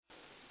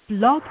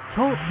Blog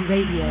Talk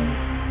Radio.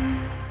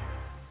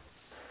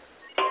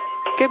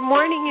 Good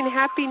morning and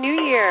Happy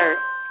New Year.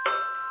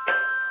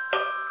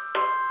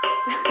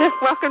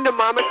 Welcome to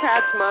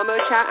MOMocrats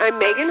MOMoCHAT. I'm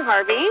Megan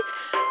Harvey,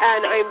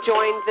 and I'm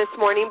joined this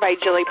morning by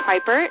Julie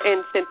Piper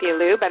and Cynthia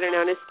Liu, better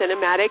known as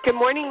Cinematic. Good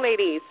morning,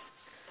 ladies.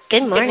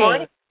 Good morning. Good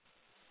morning.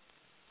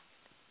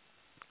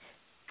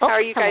 How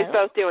are you guys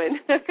both doing?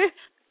 Good.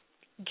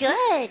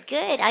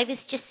 I was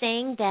just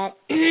saying that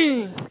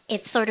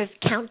it's sort of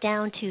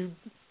countdown to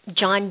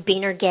John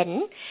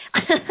Boehner-Geddon,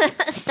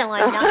 so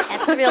I'm not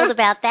as thrilled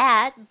about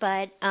that,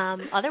 but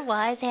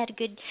otherwise I had a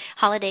good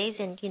holidays,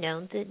 and, you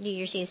know, the New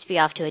Year seems to be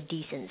off to a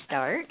decent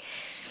start.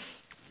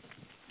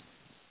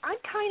 I'm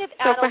kind of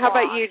at a loss. How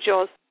about you,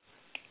 Jules?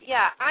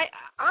 Yeah,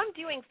 I'm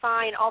doing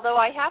fine, although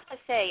I have to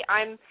say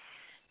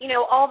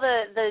all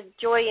the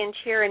joy and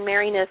cheer and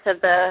merriness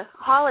of the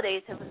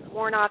holidays have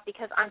worn off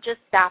because I'm just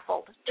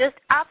baffled, just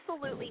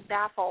absolutely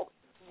baffled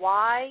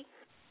why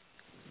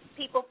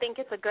people think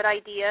it's a good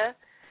idea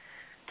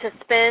to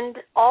spend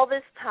all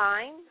this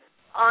time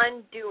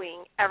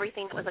undoing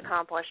everything that was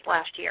accomplished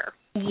last year.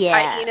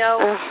 Yeah.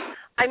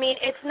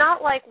 It's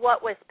not like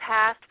what was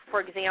passed,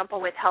 for example,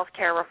 with health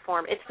care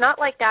reform. It's not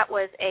like that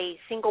was a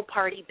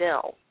single-party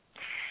bill.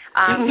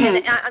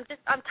 And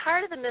I'm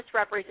tired of the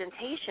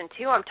misrepresentation,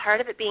 too. I'm tired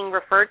of it being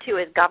referred to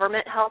as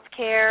government health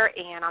care,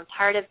 and I'm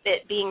tired of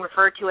it being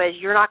referred to as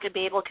you're not going to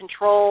be able to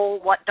control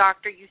what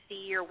doctor you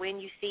see or when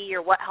you see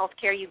or what health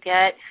care you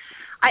get.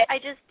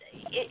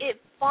 It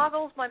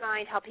boggles my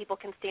mind how people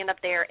can stand up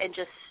there and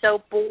just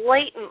so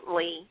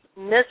blatantly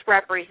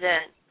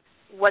misrepresent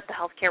what the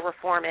health care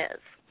reform is.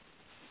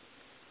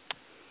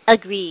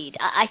 Agreed.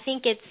 I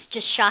think it's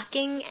just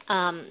shocking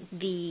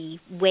the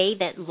way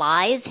that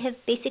lies have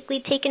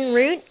basically taken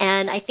root,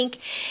 and I think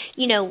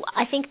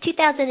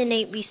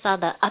 2008 we saw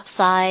the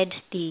upside,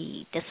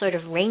 the sort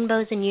of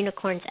rainbows and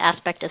unicorns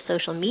aspect of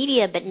social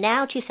media, but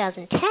now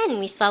 2010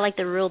 we saw like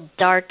the real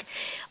dark,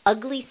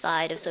 ugly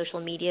side of social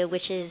media,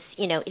 which is,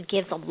 it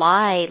gives a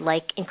lie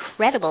like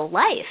incredible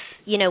life.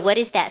 What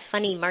is that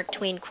funny Mark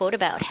Twain quote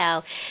about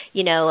how,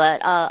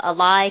 a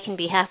lie can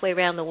be halfway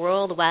around the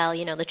world while,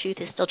 the truth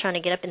is still trying to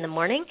get up in the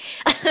morning?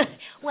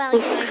 Well,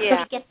 you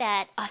get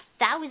that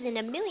 1,000,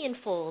 a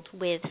millionfold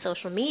with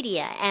social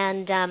media.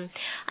 And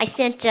I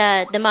sent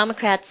the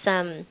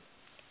MOMocrats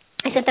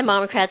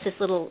this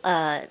little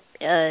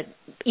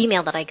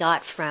email that I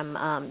got from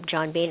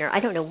John Boehner. I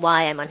don't know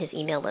why I'm on his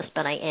email list,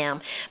 but I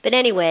am. But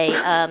anyway,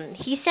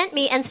 he sent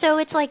me, and so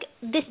it's like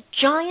this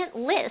giant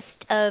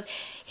list of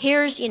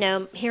here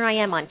I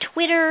am on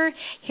Twitter,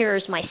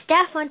 here's my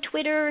staff on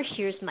Twitter,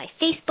 here's my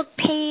Facebook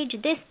page,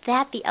 this,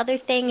 that, the other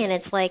thing, and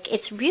it's like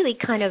it's really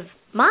kind of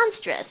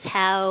monstrous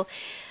how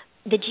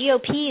the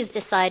GOP has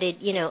decided,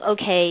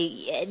 okay,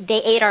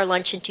 they ate our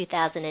lunch in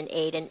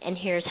 2008, and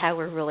here's how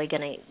we're really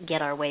going to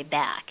get our way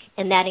back.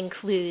 And that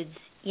includes,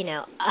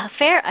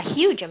 a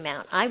huge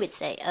amount, I would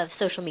say, of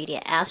social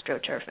media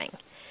astroturfing.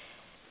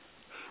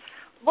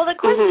 Well, the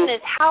question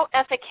is, how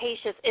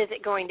efficacious is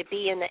it going to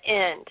be in the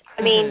end?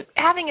 I mean,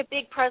 having a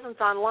big presence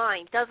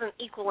online doesn't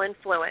equal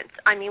influence.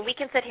 I mean, we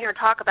can sit here and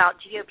talk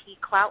about GOP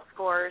clout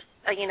scores,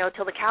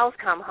 till the cows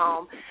come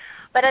home.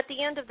 But at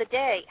the end of the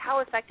day, how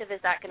effective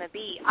is that going to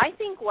be? I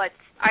think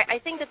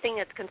the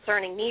thing that's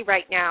concerning me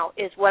right now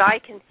is what I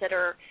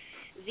consider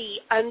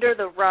the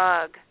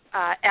under-the-rug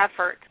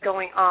efforts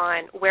going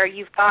on where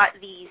you've got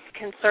these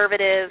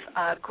conservative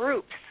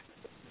groups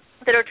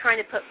that are trying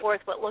to put forth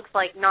what looks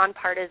like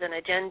nonpartisan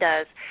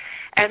agendas,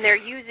 and they're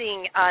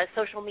using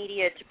social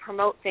media to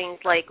promote things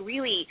like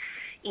really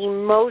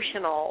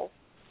emotional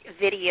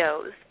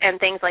videos and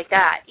things like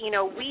that.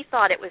 We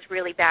thought it was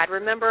really bad.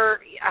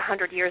 Remember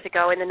 100 years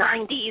ago in the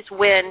 90s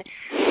when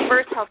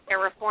first health care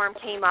reform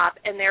came up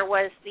and there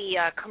was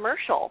the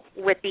commercial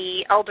with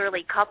the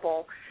elderly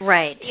couple.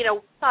 Right. We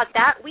thought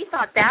that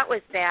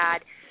was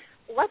bad.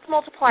 Let's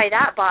multiply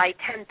that by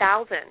 10,000,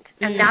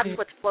 and that's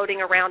what's floating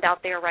around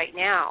out there right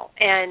now.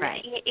 And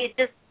it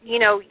just,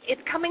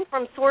 it's coming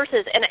from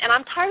sources, and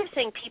I'm tired of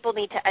saying people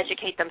need to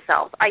educate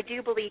themselves. I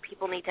do believe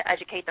people need to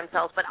educate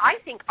themselves, but I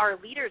think our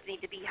leaders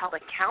need to be held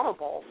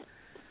accountable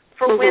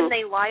for when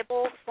they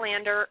libel,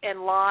 slander,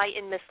 and lie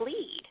and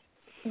mislead.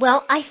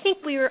 Well, I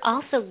think we were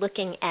also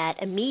looking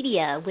at a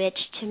media which,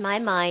 to my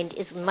mind,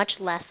 is much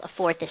less a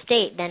fourth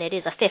estate than it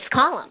is a fifth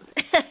column.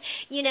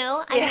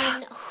 I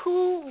mean,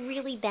 who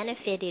really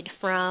benefited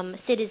from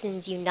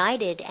Citizens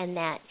United and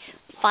that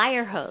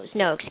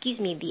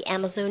the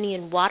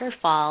Amazonian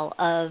waterfall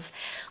of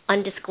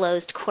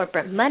undisclosed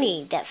corporate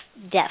money that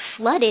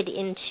flooded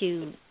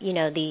into,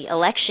 the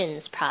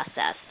elections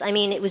process? I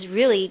mean, it was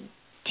really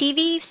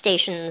TV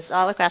stations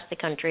all across the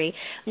country,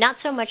 not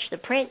so much the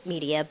print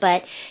media,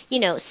 but,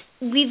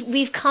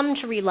 we've come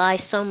to rely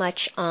so much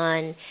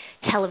on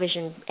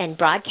television and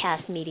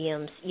broadcast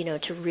mediums,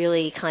 to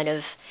really kind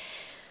of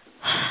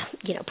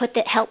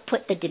help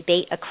put the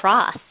debate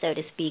across, so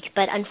to speak.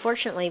 But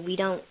unfortunately, we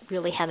don't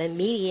really have a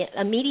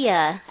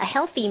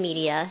healthy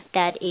media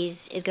that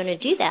is going to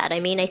do that. I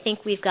mean, I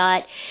think we've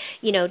got,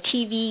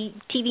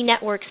 TV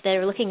networks that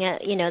are looking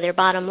at, their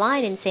bottom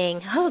line and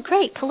saying, oh,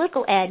 great,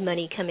 political ad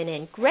money coming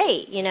in,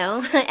 great,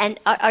 and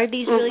are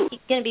these really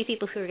going to be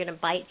people who are going to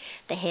bite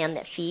the hand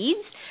that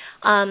feeds?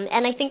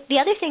 And I think the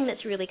other thing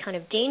that's really kind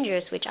of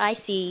dangerous, which I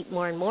see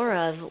more and more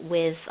of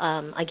with,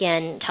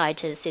 again, tied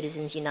to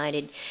Citizens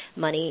United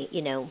money,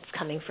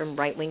 coming from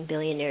right-wing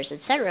billionaires, et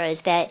cetera, is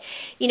that,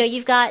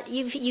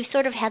 you've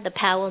sort of had the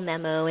Powell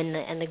memo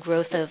and the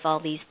growth of all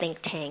these think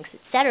tanks,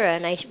 et cetera,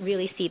 and I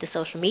really see the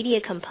social media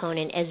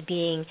component as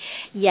being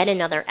yet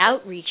another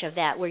outreach of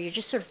that, where you're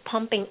just sort of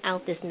pumping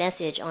out this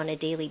message on a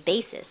daily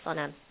basis, on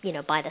a,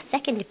 by the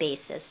second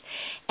basis,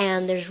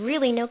 and there's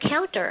really no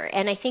counter.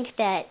 And I think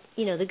that,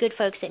 the good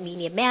folks at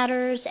Media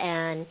Matters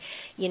and,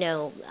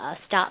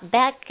 Stop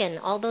Beck and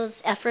all those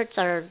efforts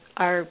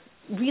are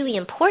really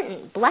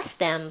important, bless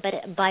them,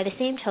 but by the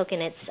same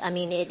token, it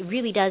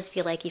really does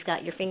feel like you've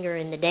got your finger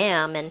in the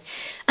dam, and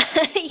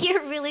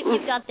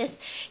you've got this,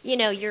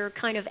 you're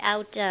kind of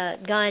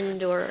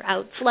outgunned or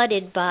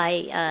outflooded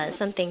by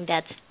something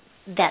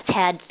that's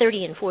had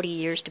 30 and 40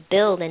 years to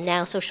build, and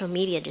now social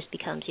media just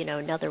becomes,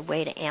 another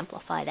way to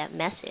amplify that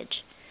message.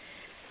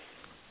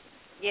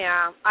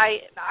 Yeah,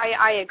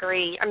 I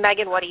agree.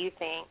 Megan, what do you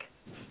think?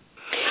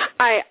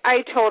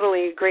 I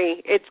totally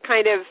agree. It's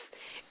kind of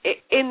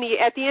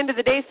at the end of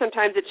the day,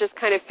 sometimes it just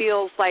kind of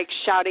feels like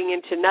shouting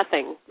into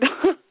nothing.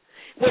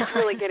 What's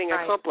really getting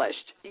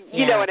accomplished?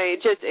 You know what I mean?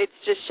 It's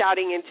just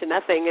shouting into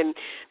nothing, and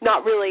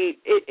not really.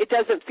 It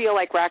doesn't feel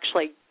like we're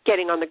actually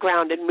getting on the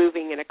ground and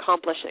moving and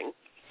accomplishing.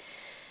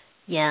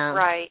 Yeah.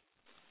 Right.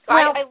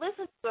 Well, I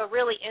listened to a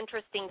really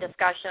interesting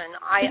discussion.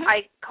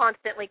 I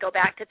constantly go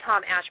back to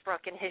Tom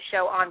Ashbrook and his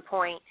show On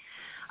Point.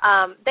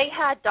 They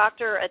had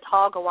Dr.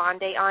 Atal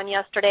Gawande on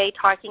yesterday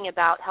talking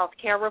about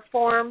healthcare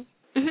reform.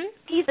 Mm-hmm.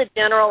 He's a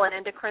general and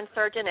endocrine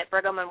surgeon at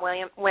Brigham and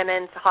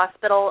Women's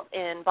Hospital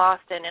in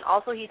Boston, and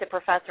also he's a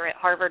professor at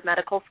Harvard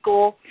Medical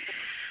School.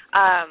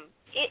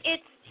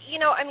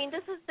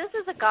 This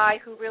is a guy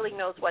who really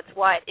knows what's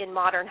what in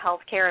modern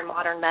healthcare and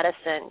modern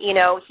medicine.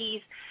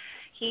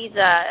 He's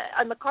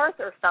a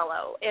MacArthur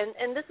fellow,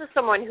 and this is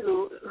someone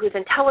who's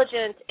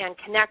intelligent and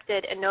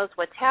connected and knows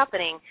what's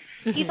happening.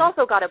 Mm-hmm. He's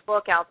also got a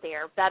book out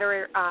there,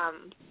 Better,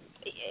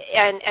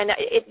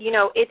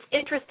 it's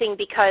interesting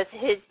because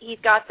he's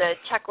got the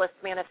Checklist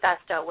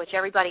Manifesto, which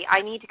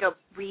I need to go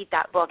read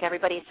that book.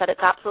 Everybody said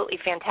it's absolutely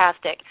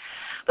fantastic.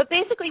 But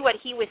basically what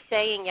he was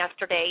saying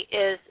yesterday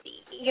is,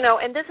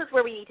 and this is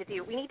where we need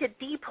to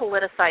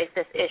depoliticize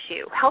this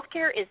issue.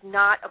 Healthcare is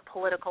not a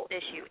political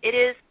issue. It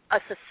is a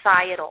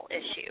societal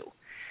issue.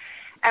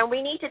 And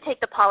we need to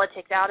take the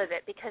politics out of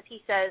it, because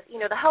he says,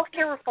 the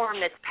healthcare reform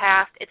that's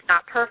passed, it's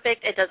not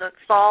perfect, it doesn't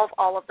solve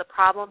all of the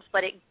problems,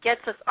 but it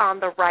gets us on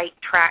the right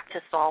track to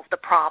solve the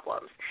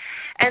problems.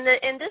 And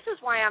this is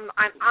why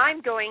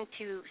I'm going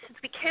to, since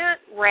we can't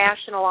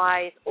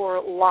rationalize or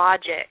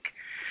logic,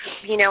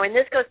 and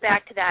this goes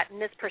back to that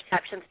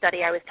misperception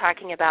study I was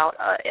talking about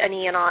an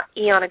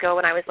eon ago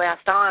when I was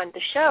last on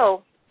the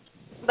show.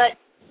 But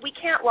we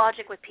can't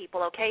logic with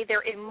people, okay?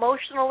 They're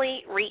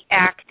emotionally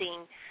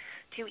reacting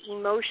to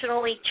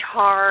emotionally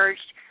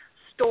charged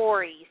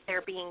stories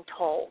they're being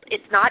told.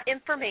 It's not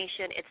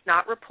information. It's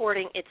not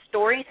reporting. It's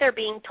stories they're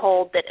being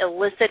told that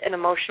elicit an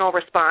emotional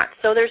response.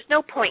 So there's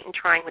no point in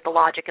trying with the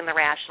logic and the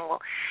rational.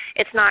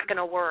 It's not going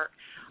to work.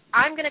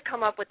 I'm going to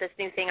come up with this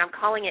new thing. I'm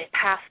calling it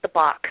Pass the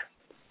Buck.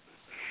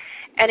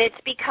 And it's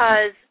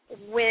because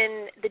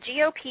when the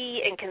GOP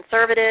and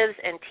conservatives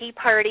and Tea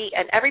Party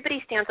and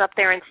everybody stands up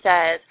there and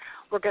says,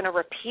 we're going to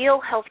repeal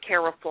health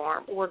care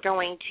reform, we're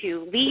going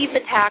to leave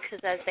the taxes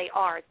as they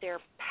are, they're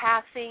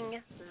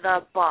passing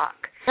the buck.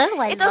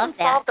 Oh, it doesn't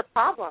solve the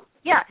problem.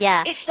 Yeah.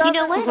 It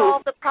doesn't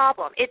solve the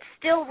problem. It's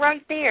still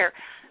right there.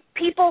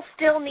 People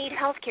still need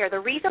health care. The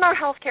reason our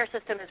health care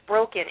system is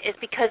broken is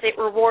because it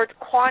rewards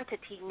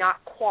quantity,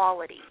 not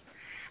quality.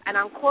 And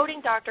I'm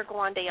quoting Dr.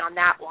 Gawande on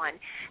that one.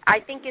 I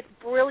think it's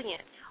brilliant.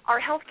 Our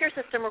healthcare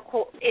system,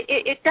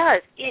 it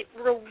does. It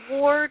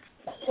rewards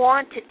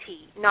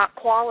quantity, not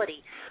quality.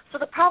 So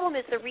the problem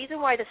is, the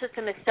reason why the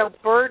system is so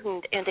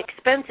burdened and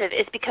expensive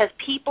is because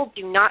people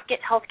do not get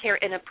healthcare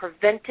in a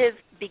preventive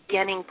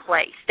beginning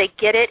place. They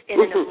get it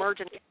in an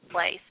emergency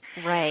place.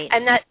 Right.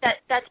 And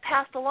that's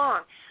passed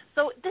along.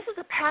 So this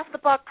is a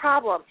pass-the-buck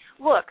problem.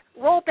 Look,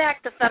 roll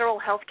back the federal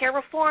health care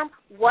reform.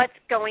 What's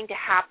going to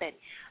happen?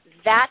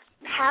 That's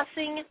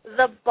passing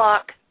the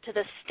buck to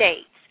the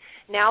states.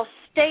 Now,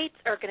 states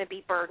are going to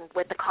be burdened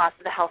with the cost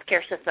of the health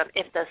care system.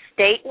 If the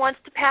state wants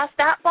to pass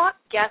that buck,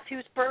 guess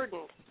who's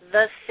burdened?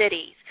 The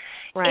cities.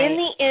 Right. In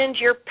the end,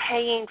 you're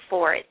paying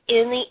for it.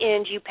 In the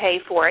end, you pay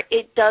for it.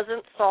 It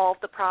doesn't solve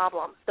the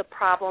problem. The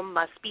problem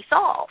must be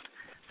solved.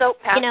 So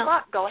pass the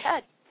buck. Go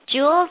ahead.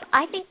 Jules,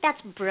 I think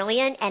that's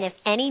brilliant, and if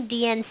any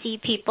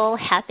DNC people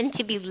happen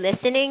to be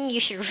listening,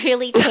 you should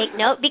really take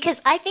note, because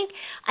I think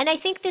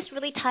this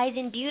really ties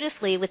in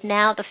beautifully with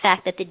now the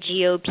fact that the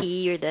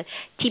GOP or the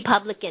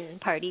Republican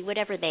Party,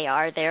 whatever they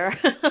are there,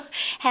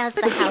 has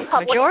the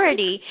House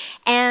majority,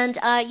 and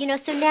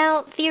so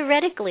now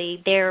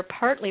theoretically they're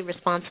partly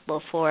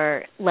responsible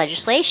for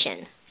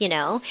legislation,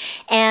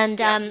 and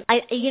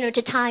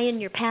to tie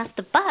in your pass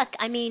the buck,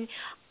 I mean,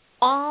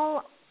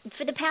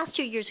 for the past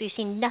 2 years, we've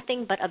seen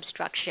nothing but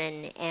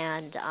obstruction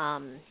and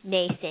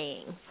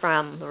naysaying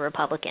from the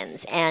Republicans,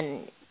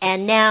 and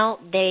now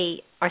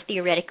they are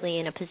theoretically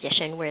in a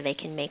position where they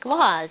can make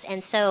laws.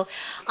 And so,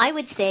 I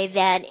would say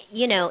that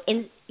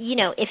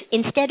if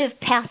instead of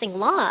passing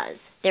laws,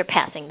 they're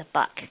passing the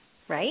buck,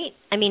 right?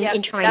 I mean,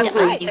 in trying to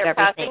undo everything. They're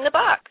passing the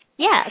buck.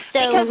 Yeah. So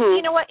because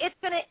you know what, it's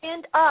going to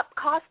end up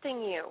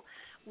costing you.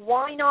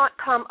 Why not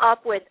come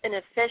up with an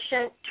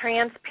efficient,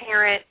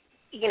 transparent,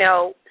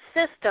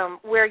 system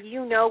where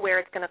where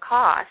it's going to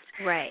cost.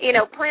 Right.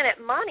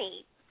 Planet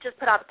Money just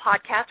put out a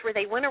podcast where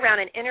they went around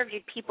and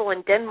interviewed people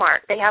in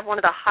Denmark. They have one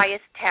of the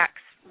highest tax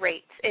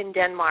rates in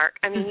Denmark.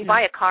 I mean, you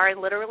buy a car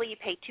and literally you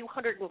pay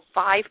 205%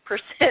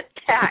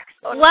 tax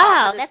on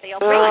wow, the that's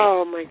sale great. price.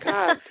 Oh my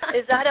God.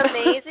 Is that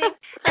amazing?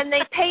 And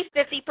they pay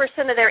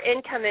 50% of their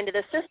income into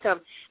the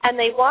system. And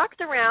they walked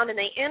around and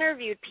they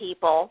interviewed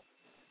people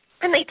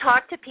and they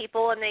talked to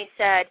people and they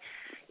said,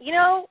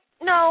 no,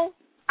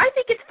 I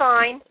think it's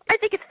fine.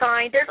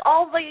 There's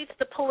always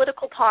the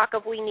political talk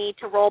of we need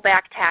to roll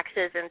back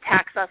taxes and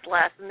tax us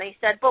less. And they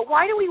said, but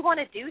why do we want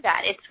to do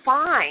that? It's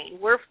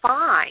fine. We're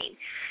fine.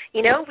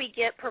 We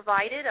get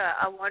provided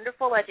a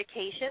wonderful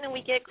education and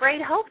we get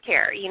great health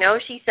care.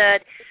 She said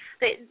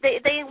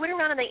they went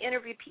around and they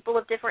interviewed people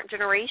of different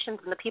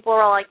generations, and the people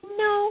are all like,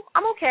 no,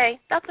 I'm okay.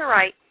 That's all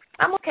right.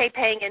 I'm okay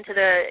paying into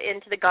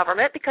the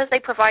government because they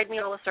provide me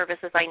all the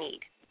services I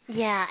need.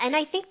 Yeah, and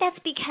I think that's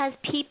because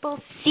people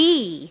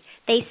see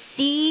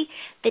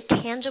the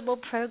tangible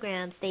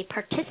programs, they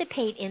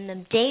participate in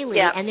them daily,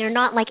 and they're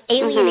not like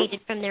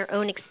alienated from their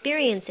own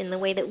experience in the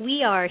way that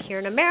we are here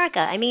in America.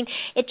 I mean,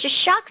 it just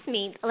shocks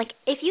me. Like,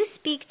 if you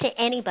speak to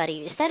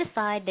anybody, set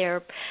aside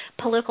their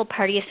political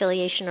party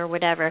affiliation or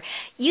whatever,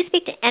 you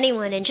speak to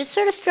anyone and just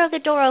sort of throw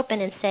the door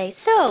open and say,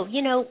 so,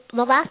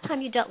 the last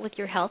time you dealt with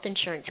your health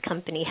insurance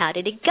company, how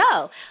did it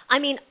go? I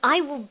mean,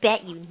 I will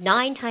bet you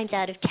 9 times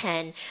out of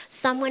 10,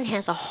 someone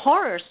has a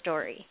horror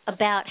story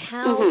about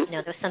how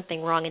there's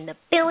something wrong in the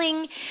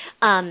billing,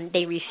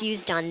 they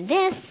refused on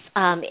this,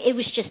 it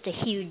was just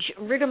a huge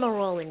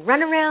rigmarole and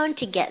runaround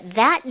to get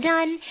that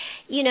done,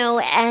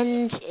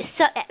 and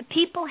so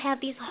people have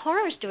these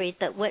horror stories.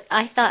 That what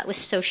I thought was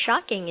so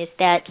shocking is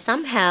that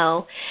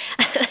somehow,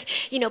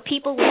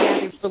 people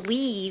will either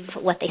believe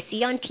what they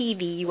see on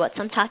TV, what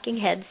some talking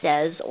head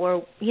says,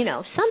 or,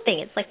 something.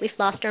 It's like we've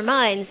lost our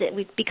minds, that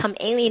we've become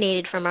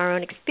alienated from our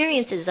own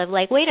experiences of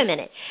like, wait a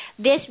minute,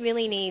 this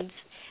really needs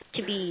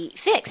to be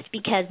fixed,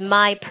 because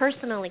my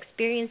personal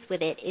experience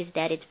with it is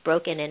that it's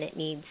broken and it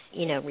needs,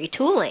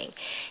 retooling.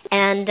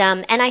 And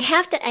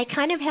I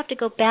kind of have to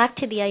go back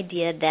to the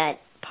idea that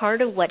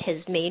part of what has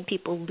made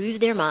people lose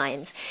their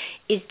minds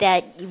is that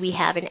we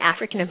have an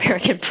African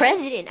American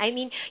president. I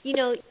mean,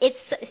 it's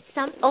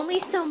only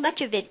so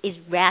much of it is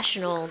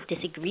rational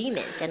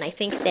disagreement, and I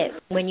think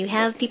that when you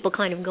have people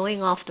kind of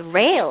going off the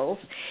rails,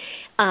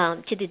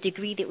 to the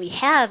degree that we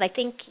have, I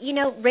think,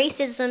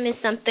 racism is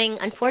something,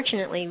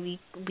 unfortunately,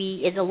 we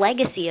is a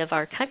legacy of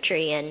our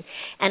country, and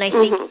I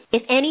think,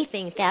 if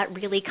anything, that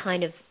really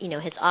kind of,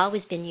 has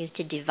always been used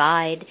to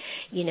divide,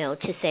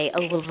 to say,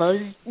 oh, well,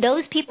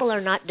 those people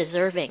are not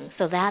deserving,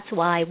 so that's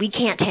why we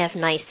can't have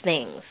nice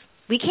things.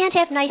 We can't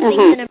have nice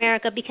things in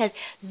America because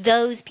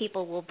those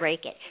people will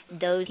break it.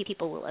 Those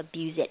people will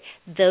abuse it.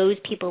 Those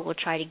people will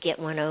try to get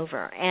one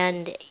over.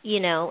 And,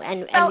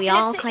 and we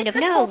all kind of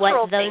know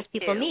what those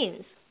people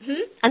means.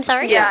 I'm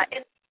sorry? Yeah.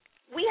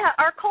 We have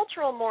our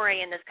cultural moray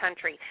in this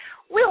country.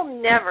 We'll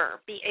never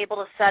be able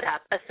to set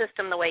up a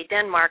system the way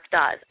Denmark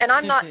does. And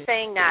I'm not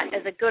saying that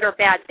as a good or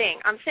bad thing.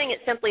 I'm saying it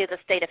simply as a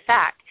state of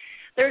fact.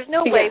 There's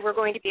no way we're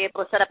going to be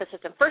able to set up a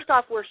system. First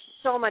off, we're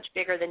so much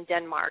bigger than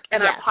Denmark,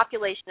 and our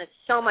population is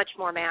so much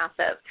more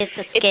massive. It's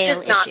a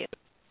scale issue.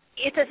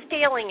 It's a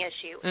scaling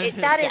issue.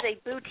 That is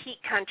a boutique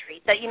country.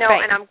 That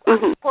and I'm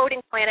quoting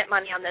Planet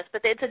Money on this,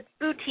 but it's a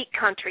boutique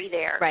country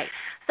there. Right.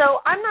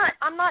 So I'm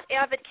not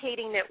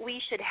advocating that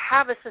we should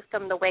have a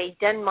system the way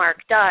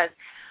Denmark does.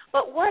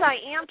 But what I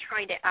am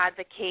trying to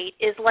advocate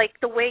is like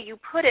the way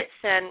you put it,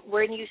 Sen,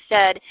 when you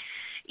said,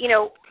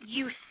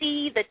 you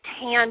see the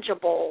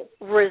tangible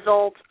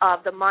results of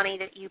the money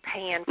that you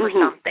pay in for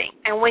something.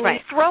 And when you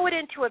throw it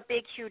into a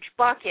big, huge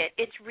bucket,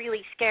 it's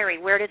really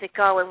scary. Where does it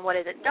go and what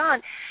is it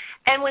done?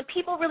 And when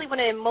people really want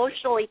to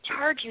emotionally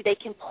charge you, they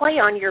can play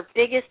on your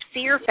biggest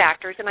fear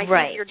factors. And I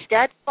think you're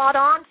dead spot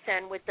on,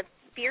 Sen, with the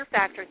fear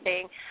factor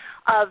thing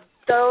of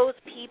those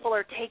people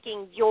are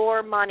taking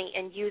your money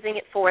and using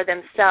it for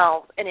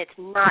themselves, and it's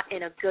not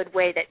in a good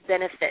way that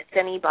benefits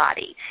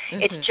anybody.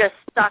 It's just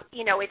stuck,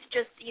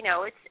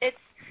 it's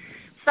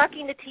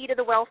sucking the tea to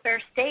the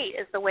welfare state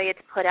is the way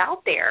it's put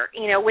out there,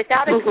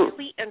 without a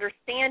complete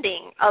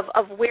understanding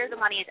of where the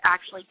money is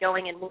actually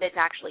going and what it's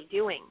actually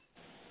doing.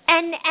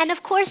 And of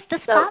course, the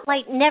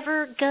spotlight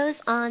never goes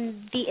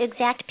on the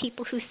exact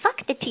people who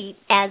suck the tea,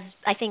 as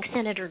I think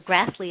Senator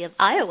Grassley of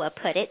Iowa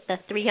put it, the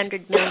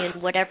 300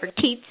 million whatever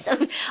teats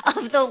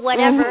of the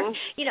whatever,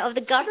 of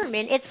the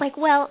government. It's like,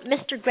 well,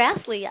 Mr.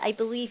 Grassley, I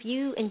believe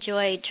you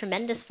enjoy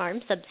tremendous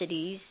farm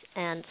subsidies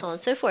and so on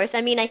and so forth.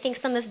 I mean, I think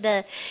some of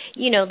the,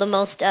 the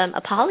most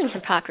appalling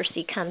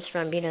hypocrisy comes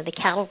from, the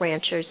cattle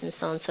ranchers and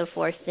so on and so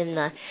forth in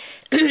the,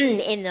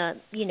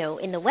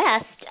 in the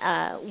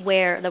West,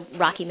 where the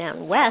Rocky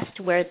Mountain West,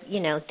 where,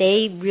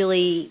 they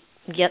really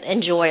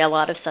enjoy a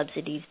lot of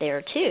subsidies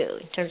there too,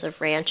 in terms of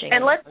ranching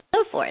and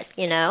so forth,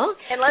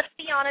 And let's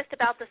be honest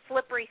about the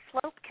slippery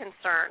slope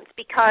concerns,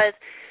 because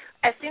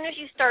as soon as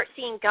you start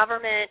seeing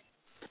government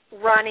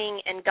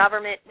running and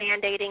government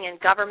mandating and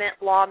government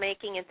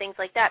lawmaking and things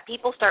like that,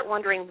 people start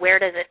wondering, where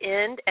does it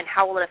end and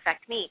how will it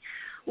affect me?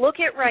 Look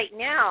at right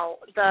now,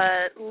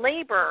 the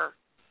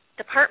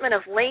Department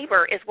of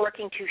Labor is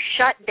working to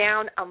shut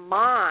down a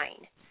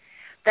mine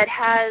that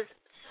has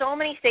so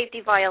many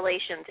safety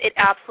violations, it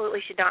absolutely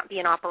should not be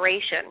in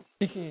operation.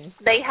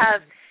 They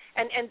have,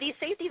 and these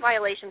safety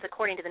violations,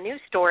 according to the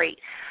news story,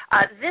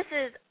 this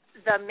is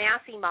the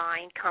Massey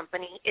Mine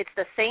Company. It's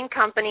the same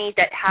company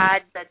that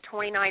had the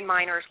 29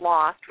 miners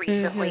lost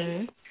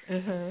recently.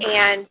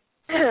 And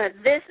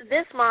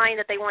this mine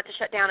that they want to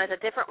shut down is a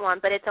different one,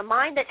 but it's a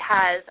mine that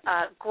has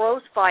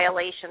gross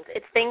violations.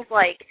 It's things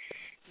like,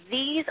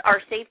 these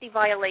are safety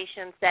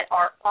violations that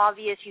are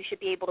obvious. You should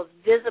be able to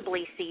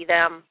visibly see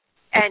them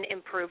and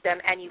improve them,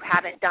 and you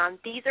haven't done.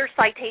 These are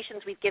citations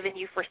we've given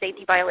you for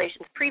safety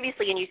violations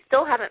previously, and you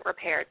still haven't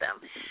repaired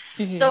them.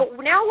 So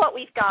now what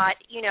we've got,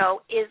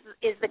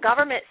 is the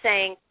government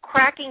saying,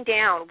 cracking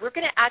down, we're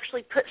going to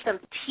actually put some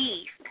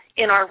teeth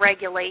in our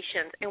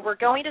regulations, and we're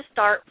going to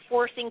start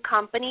forcing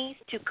companies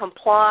to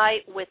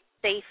comply with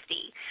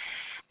safety.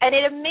 And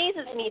it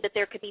amazes me that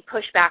there could be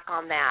pushback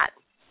on that.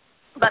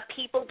 But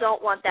people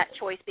don't want that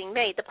choice being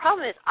made. The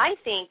problem is, I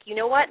think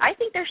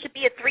there should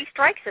be a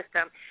three-strike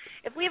system.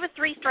 If we have a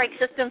three-strike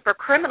system for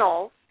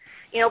criminals,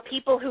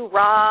 people who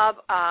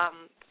rob,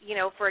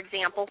 for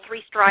example,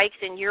 3 strikes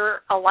and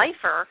you're a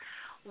lifer,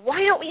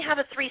 why don't we have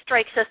a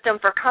three-strike system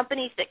for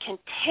companies that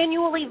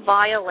continually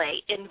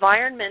violate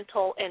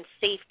environmental and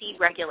safety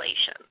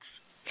regulations?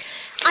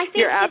 I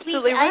think you're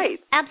absolutely right.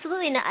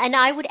 Absolutely, and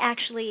I would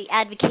actually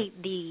advocate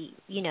the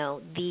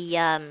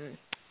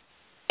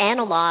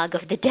analog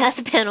of the death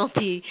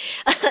penalty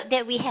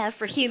that we have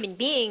for human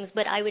beings,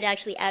 but I would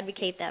actually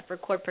advocate that for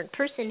corporate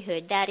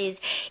personhood. That is,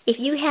 if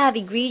you have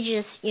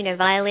egregious,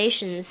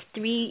 violations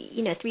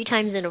three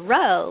times in a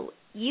row,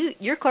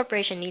 your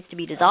corporation needs to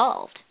be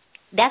dissolved.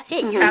 That's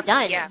it. You're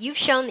done. Yeah. You've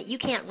shown that you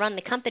can't run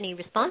the company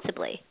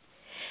responsibly.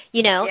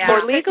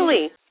 Or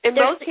legally. In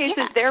most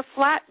cases, they're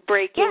flat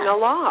breaking the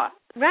law.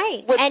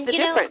 Right. What's and the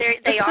difference?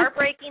 They are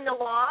breaking the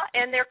law,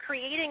 and they're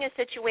creating a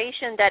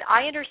situation that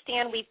I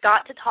understand we've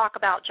got to talk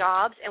about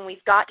jobs, and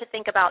we've got to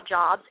think about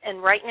jobs. And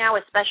right now,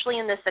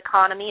 especially in this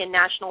economy and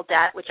national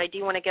debt, which I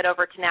do want to get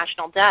over to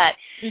national debt,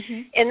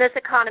 in this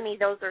economy,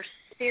 those are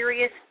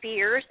serious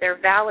fears. They're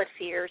valid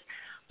fears.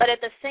 But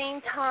at the same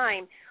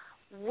time,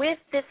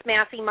 with this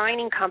Massey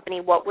Mining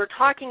Company, what we're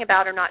talking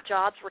about are not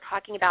jobs. We're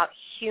talking about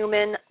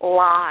human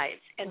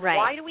lives. And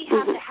why do we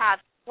have to have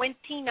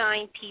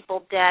 29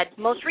 people dead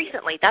most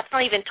recently? That's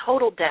not even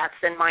total deaths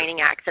in mining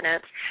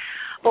accidents.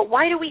 But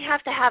why do we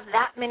have to have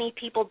that many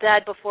people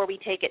dead before we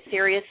take it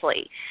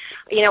seriously?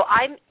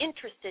 I'm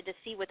interested to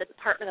see what the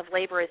Department of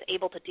Labor is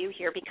able to do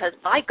here, because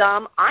by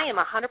gum, I am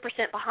 100%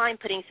 behind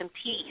putting some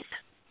teeth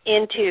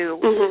into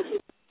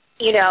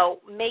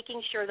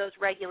making sure those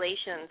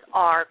regulations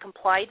are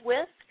complied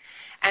with,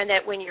 and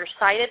that when you're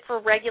cited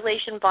for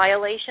regulation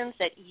violations,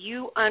 that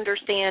you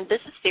understand this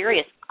is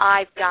serious.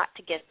 I've got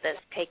to get this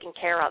taken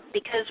care of.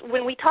 Because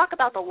when we talk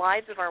about the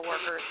lives of our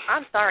workers,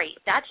 I'm sorry,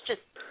 that's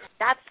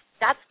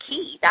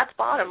key. That's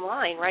bottom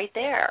line right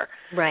there.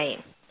 Right.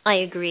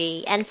 I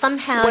agree. And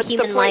somehow what's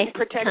human the point life in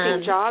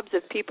protecting jobs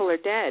if people are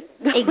dead?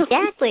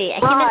 Exactly.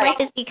 Human life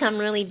has become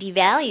really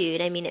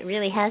devalued. I mean, it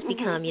really has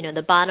become,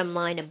 the bottom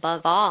line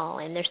above all,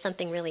 and there's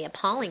something really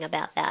appalling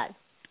about that.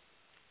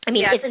 I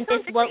mean, isn't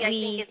this what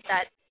we?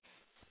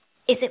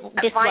 Isn't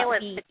this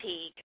violence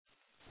fatigue?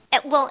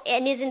 Well,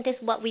 and isn't this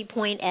what we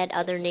point at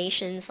other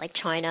nations like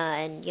China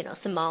and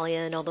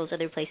Somalia and all those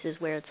other places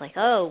where it's like,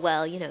 oh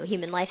well,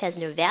 human life has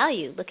no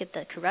value. Look at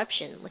the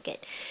corruption. Look at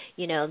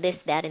this,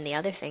 that, and the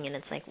other thing, and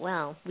it's like,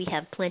 well, we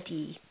have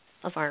plenty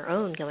of our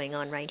own going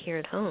on right here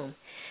at home.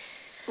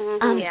 So,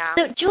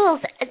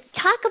 Jules,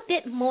 talk a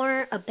bit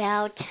more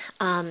about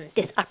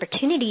this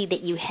opportunity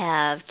that you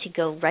have to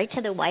go right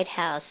to the White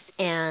House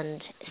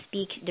and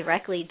speak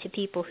directly to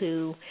people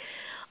who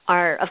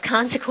are of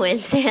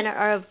consequence and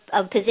are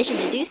of position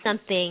to do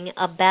something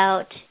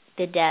about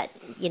the debt,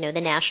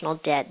 the national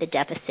debt, the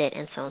deficit,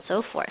 and so on and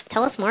so forth.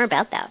 Tell us more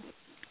about that.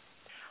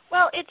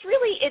 Well, it's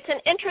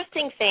an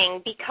interesting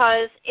thing,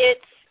 because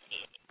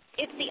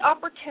it's the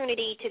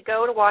opportunity to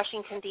go to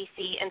Washington,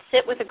 D.C. and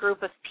sit with a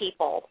group of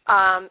people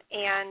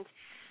and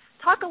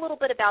talk a little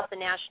bit about the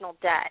national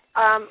debt.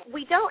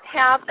 We don't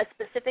have a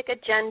specific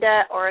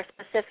agenda or a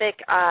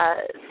specific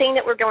thing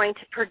that we're going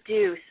to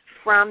produce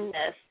from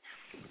this.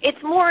 It's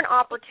more an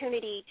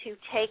opportunity to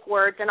take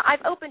words, and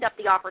I've opened up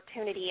the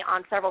opportunity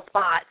on several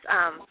spots.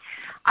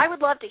 I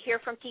would love to hear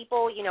from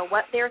people,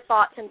 what their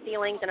thoughts and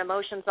feelings and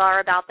emotions are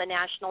about the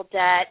national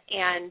debt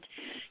and,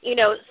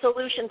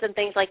 solutions and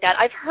things like that.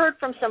 I've heard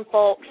from some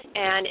folks,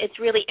 and it's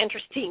really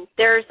interesting.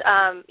 There's,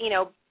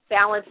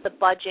 balance the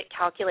budget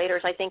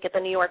calculators, I think, at the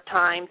New York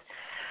Times.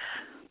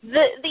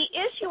 The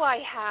issue I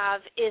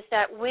have is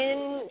that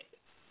when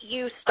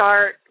you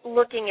start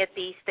looking at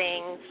these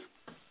things,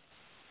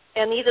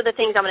 and these are the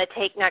things I'm going to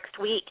take next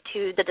week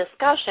to the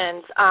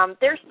discussions,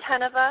 there's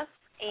 10 of us,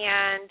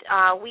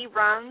 and we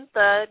run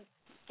the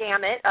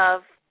gamut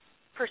of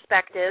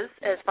perspectives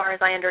as far as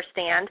I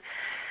understand.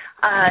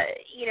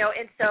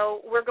 And so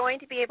we're going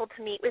to be able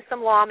to meet with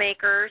some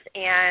lawmakers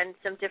and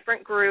some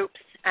different groups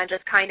and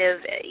just kind of,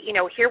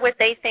 hear what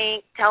they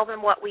think, tell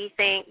them what we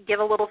think, give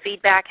a little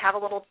feedback, have a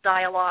little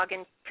dialogue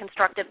and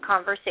constructive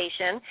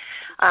conversation.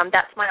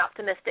 That's my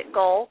optimistic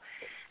goal.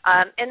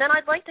 And then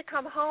I'd like to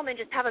come home and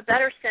just have a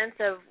better sense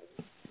of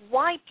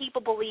why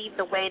people believe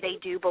the way they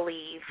do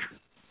believe.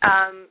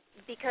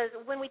 Because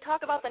when we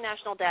talk about the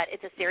national debt,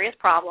 it's a serious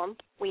problem.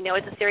 We know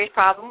it's a serious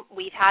problem.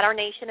 We've had our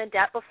nation in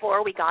debt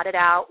before. We got it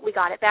out. We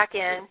got it back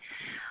in.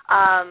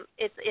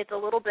 It's a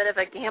little bit of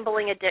a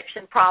gambling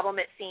addiction problem,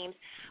 it seems.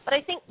 But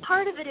I think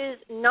part of it is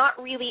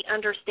not really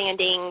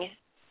understanding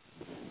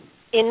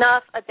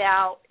enough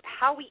about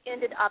how we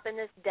ended up in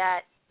this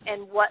debt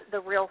and what the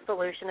real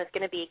solution is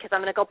going to be. Because I'm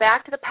going to go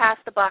back to the pass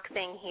the buck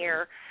thing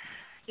here.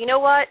 You know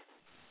what?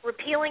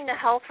 Repealing the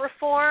health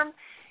reform,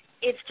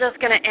 it's just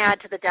going to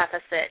add to the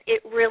deficit. It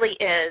really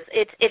is.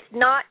 It's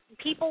not,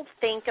 people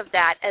think of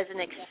that as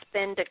an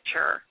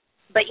expenditure.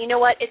 But you know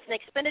what? It's an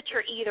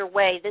expenditure either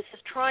way. This is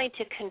trying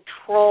to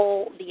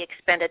control the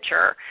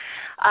expenditure.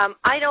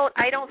 I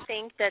don't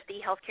think that the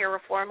healthcare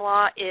reform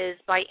law is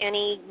by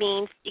any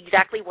means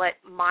exactly what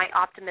my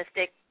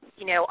optimistic,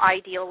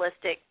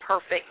 idealistic,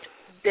 perfect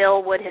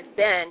bill would have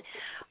been.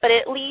 But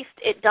at least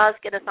it does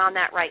get us on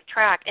that right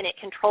track, and it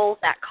controls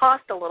that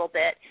cost a little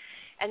bit.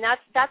 And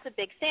that's a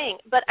big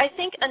thing. But I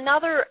think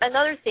another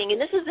thing,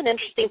 and this is an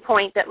interesting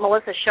point that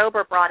Melissa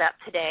Schober brought up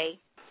today,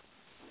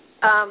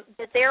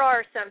 that there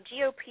are some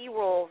GOP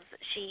rules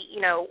she,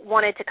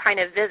 wanted to kind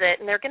of visit,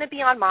 and they're going to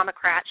be on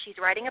MOMocrats. She's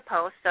writing a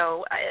post,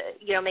 so,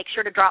 make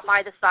sure to drop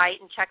by the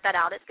site and check that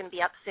out. It's going to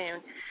be up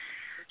soon.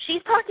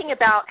 She's talking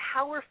about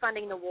how we're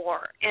funding the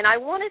war, and I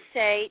want to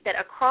say that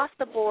across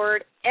the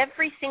board,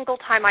 every single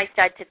time I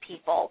said to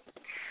people,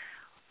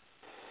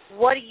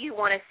 what do you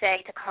want to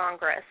say to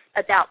Congress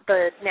about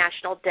the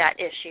national debt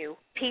issue?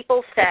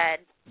 People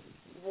said,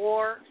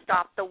 war,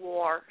 stop the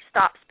war,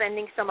 stop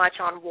spending so much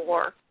on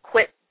war,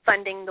 quit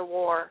funding the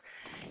war,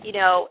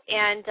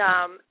 and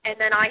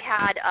then I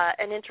had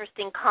an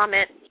interesting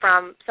comment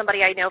from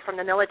somebody I know from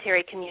the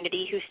military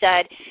community who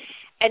said,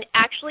 and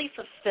actually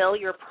fulfill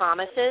your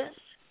promises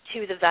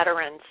to the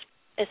veterans,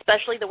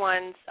 especially the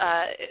ones,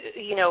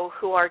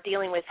 who are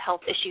dealing with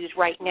health issues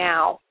right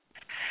now.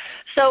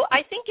 So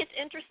I think it's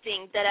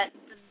interesting that at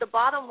the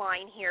bottom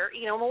line here,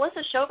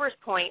 Melissa Schober's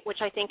point,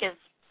 which I think is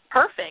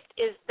perfect,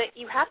 is that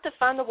you have to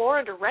fund the war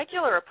under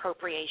regular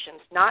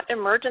appropriations, not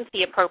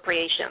emergency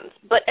appropriations.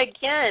 But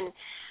again,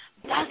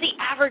 does the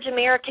average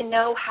American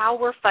know how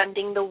we're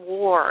funding the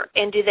war?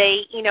 And do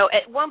they,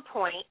 at one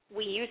point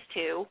we used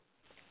to,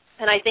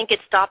 and I think it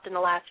stopped in the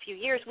last few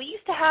years, we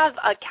used to have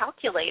a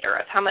calculator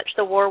of how much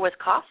the war was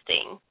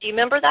costing. Do you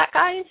remember that,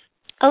 guys?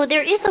 Oh,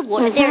 there is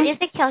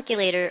a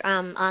calculator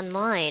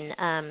online.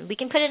 We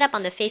can put it up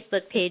on the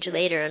Facebook page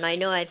later, and I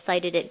know I've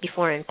cited it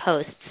before in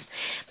posts.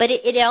 But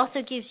it also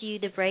gives you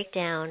the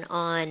breakdown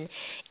on,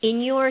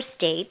 in your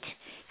state,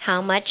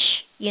 how much,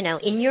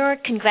 in your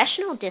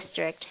congressional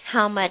district,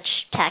 how much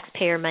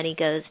taxpayer money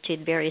goes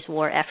to various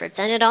war efforts.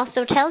 And it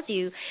also tells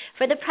you,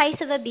 for the price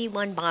of a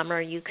B-1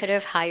 bomber, you could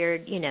have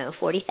hired,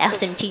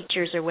 40,000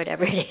 teachers or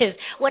whatever it is.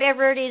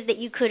 Whatever it is that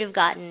you could have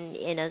gotten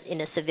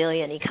in a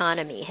civilian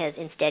economy has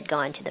instead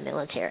gone to the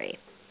military.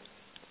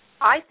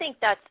 I think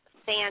that's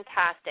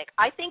fantastic.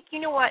 I think,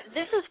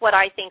 this is what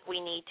I think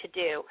we need to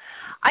do.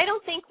 I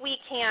don't think we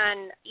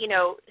can,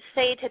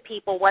 say to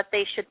people what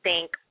they should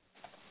think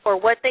or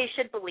what they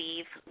should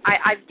believe.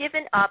 I've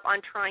given up on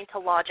trying to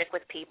logic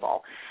with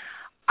people.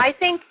 I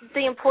think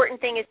the important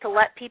thing is to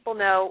let people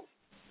know,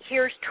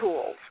 here's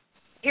tools.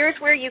 Here's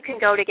where you can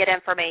go to get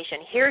information.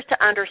 Here's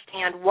to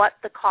understand what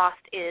the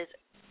cost is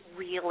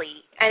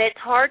really. And it's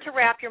hard to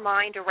wrap your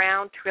mind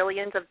around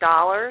trillions of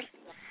dollars.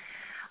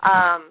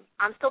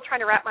 I'm still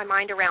trying to wrap my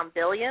mind around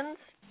billions,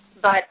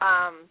 but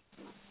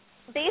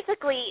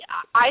basically,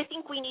 I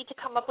think we need to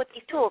come up with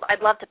these tools. I'd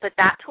love to put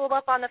that tool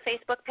up on the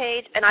Facebook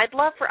page, and I'd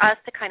love for us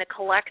to kind of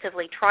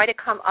collectively try to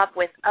come up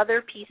with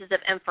other pieces of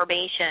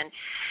information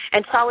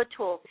and solid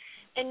tools.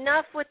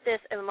 Enough with this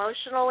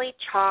emotionally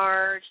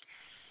charged,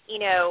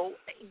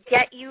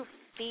 get you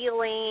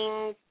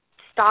feeling,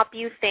 stop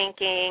you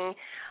thinking,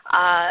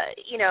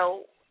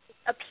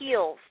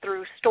 appeals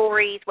through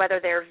stories, whether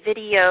they're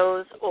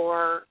videos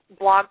or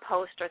blog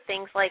posts or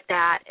things like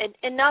that. And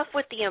enough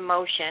with the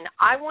emotion.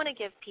 I want to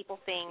give people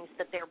things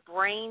that their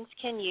brains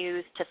can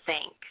use to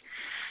think.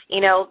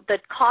 The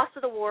cost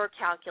of the war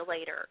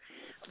calculator,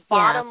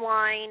 bottom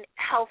line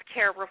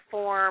healthcare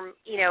reform,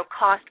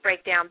 cost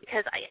breakdown.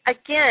 Because,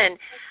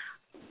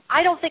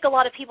 I don't think a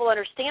lot of people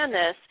understand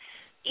this.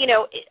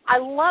 I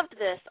loved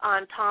this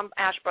on Tom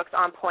Ashbrook's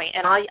On Point,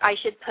 and I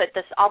should put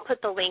this. I'll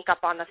put the link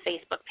up on the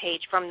Facebook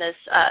page from this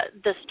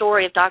the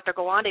story of Dr.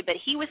 Gawande. But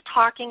he was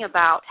talking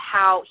about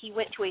how he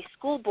went to a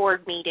school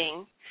board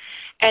meeting,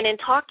 and in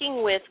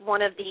talking with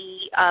one of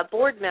the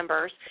board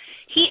members,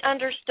 he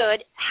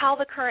understood how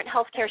the current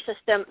healthcare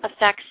system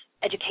affects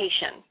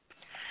education.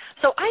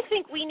 So I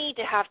think we need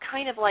to have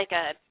kind of like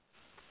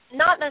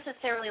not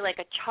necessarily like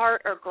a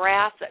chart or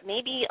graph, but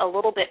maybe a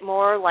little bit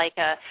more like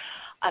a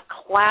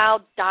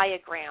cloud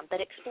diagram that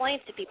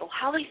explains to people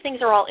how these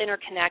things are all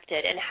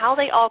interconnected and how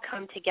they all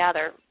come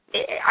together.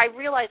 I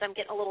realize I'm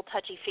getting a little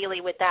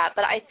touchy-feely with that,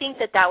 but I think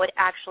that would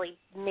actually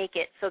make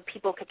it so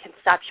people could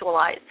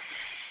conceptualize.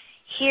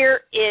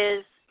 Here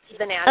is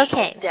the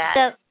national debt.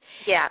 So,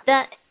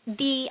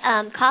 the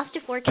cost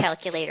of war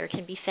calculator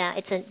can be found.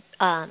 It's a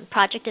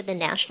project of the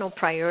National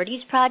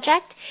Priorities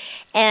Project,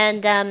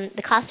 and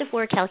the cost of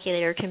war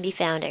calculator can be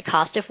found at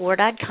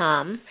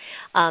costofwar.com.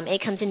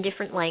 It comes in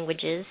different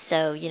languages,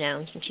 so you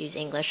can choose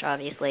English,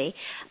 obviously.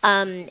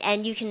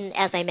 And you can,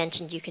 as I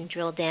mentioned, you can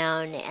drill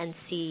down and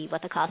see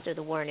what the cost of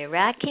the war in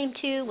Iraq came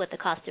to, what the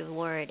cost of the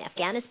war in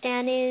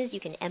Afghanistan is.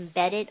 You can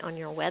embed it on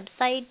your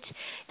website.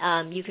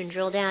 You can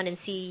drill down and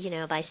see,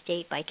 by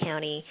state, by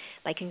county,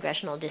 by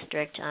congressional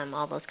district,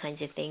 all those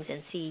kinds of things,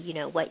 and see,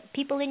 what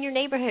people in your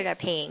neighborhood are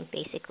paying,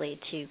 basically,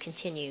 to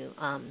continue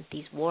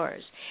these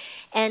wars.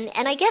 And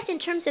I guess in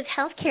terms of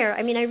healthcare,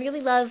 I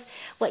really love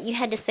what you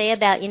had to say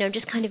about,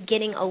 just kind of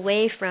getting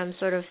away from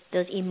sort of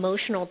those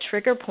emotional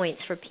trigger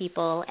points for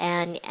people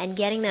and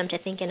getting them to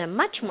think in a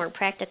much more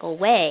practical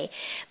way.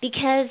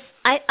 Because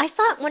I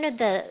thought one of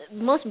the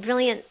most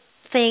brilliant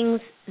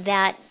things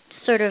that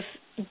sort of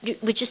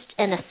was just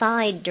an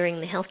aside during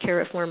the healthcare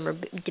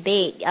reform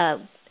debate, I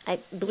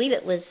believe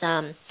it was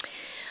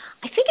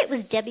I think it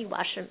was Debbie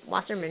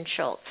Wasserman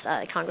Schultz,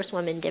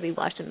 Congresswoman Debbie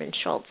Wasserman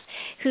Schultz,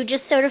 who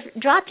just sort of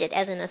dropped it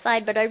as an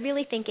aside, but I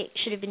really think it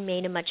should have been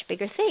made a much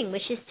bigger thing,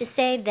 which is to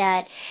say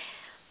that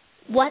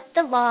what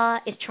the law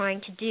is trying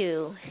to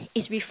do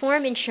is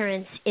reform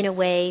insurance in a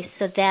way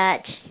so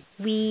that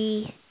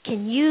we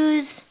can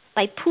use,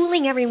 by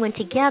pooling everyone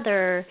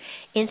together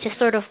into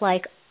sort of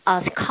like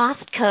a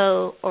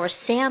Costco or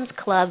Sam's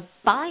Club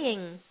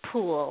buying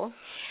pool,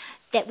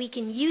 that we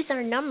can use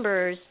our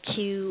numbers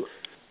to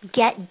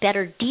get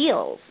better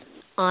deals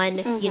on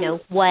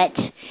what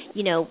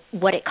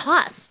it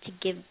costs to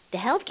give the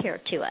health care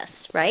to us,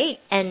 right?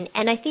 And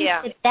I think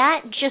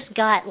that just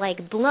got spiraled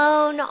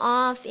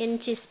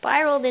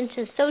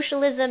into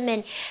socialism,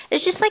 and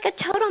it's just like a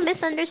total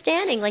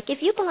misunderstanding. Like if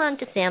you belong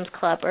to Sam's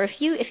Club, or if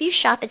you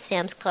shop at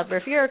Sam's Club, or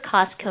if you're a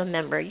Costco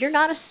member, you're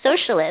not a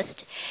socialist.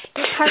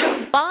 You're part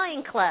of a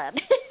buying club.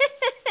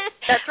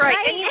 That's right.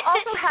 And you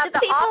also have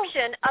the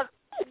option of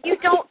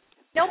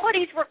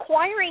nobody's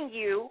requiring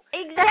you to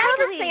have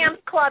a Sam's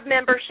Club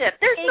membership.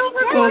 There's no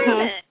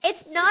requirement.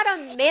 It's not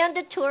a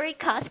mandatory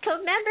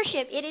Costco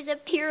membership. It is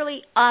a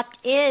purely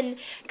opt-in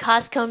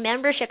Costco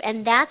membership,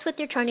 and that's what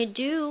they're trying to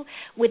do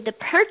with the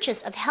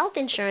purchase of health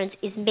insurance,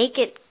 is make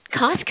it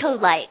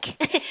Costco-like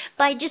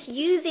by just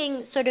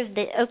using sort of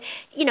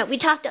we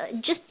talked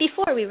just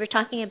before, we were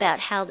talking about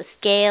how the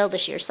scale, the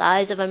sheer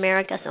size of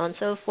America, so on and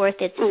so forth,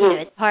 it's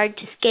it's hard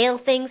to scale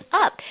things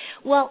up.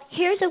 Well,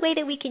 here's a way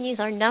that we can use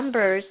our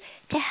numbers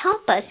to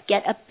help us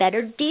get a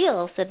better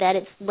deal so that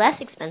it's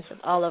less expensive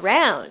all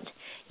around,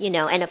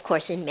 and of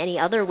course in many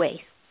other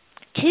ways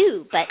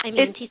too. But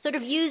to sort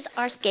of use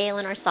our scale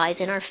and our size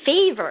in our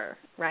favor,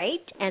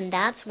 right? And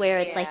that's where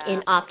it's like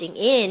in opting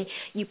in,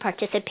 you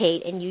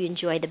participate and you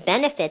enjoy the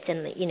benefits,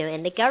 and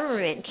and the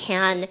government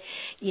can,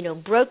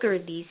 broker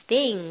these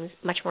things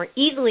much more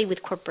easily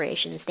with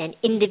corporations than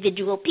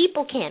individual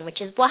people can,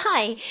 which is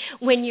why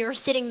when you're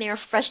sitting there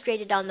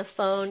frustrated on the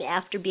phone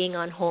after being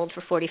on hold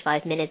for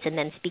 45 minutes and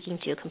then speaking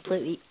to a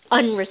completely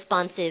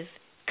unresponsive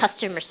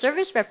customer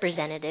service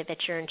representative at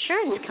your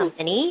insurance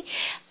company,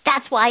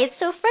 that's why it's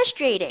so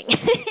frustrating,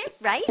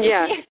 right?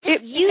 Yeah.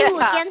 It's you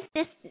against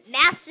this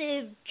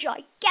massive,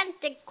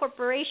 gigantic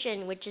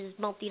corporation, which is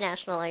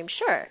multinational, I'm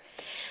sure.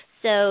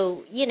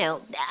 So,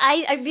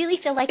 I really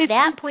feel like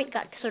that point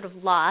got sort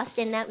of lost,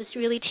 and that was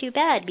really too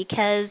bad,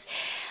 because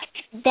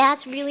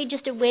that's really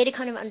just a way to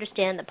kind of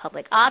understand the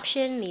public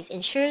option, these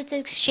insurance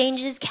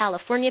exchanges.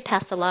 California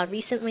passed a law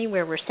recently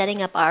where we're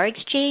setting up our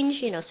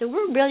exchange, so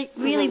we're really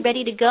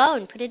ready to go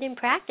and put it in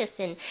practice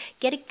and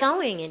get it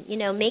going and,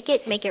 make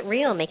it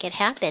real, make it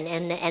happen.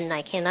 And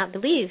I cannot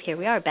believe, here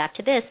we are back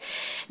to this,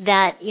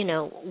 that,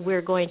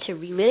 we're going to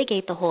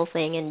relitigate the whole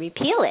thing and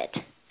repeal it.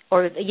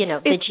 Or,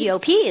 the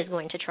GOP is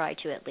going to try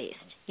to, at least,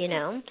 you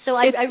know. So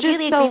I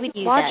really agree with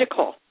you.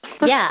 Logical.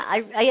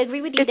 I agree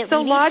with you. It's that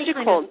so we need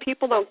logical, and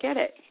people don't get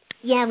it.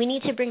 Yeah, we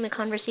need to bring the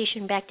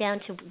conversation back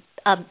down to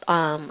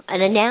an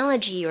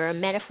analogy or a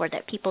metaphor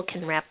that people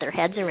can wrap their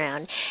heads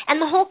around. And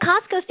the whole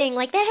Costco thing,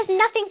 like, that has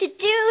nothing to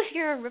do if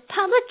you're a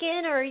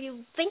Republican or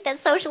you think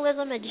that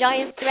socialism is a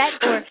giant threat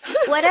or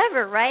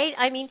whatever, right?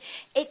 I mean,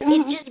 it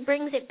just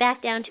brings it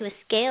back down to a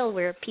scale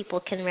where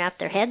people can wrap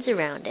their heads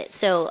around it.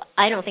 So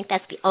I don't think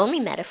that's the only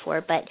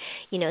metaphor, but,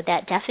 you know,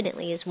 that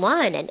definitely is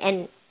one.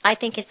 And I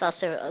think it's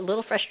also a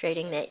little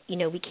frustrating that, you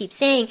know, we keep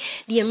saying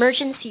the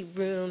emergency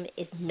room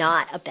is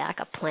not a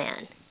backup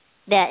plan.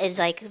 That is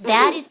like,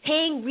 that is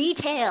paying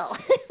retail.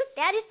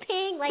 That is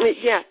paying, like,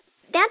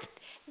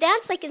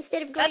 that's like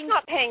instead of going. That's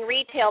not paying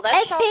retail.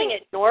 That's shopping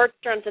at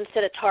Nordstrom's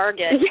instead of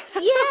Target.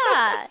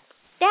 Yeah.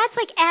 That's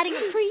like adding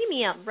a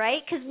premium, right?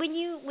 Because when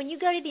you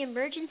go to the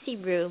emergency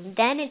room,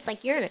 then it's like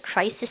you're in a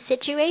crisis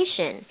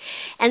situation,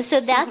 and so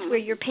that's where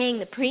you're paying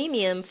the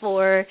premium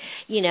for,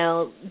 you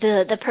know,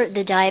 the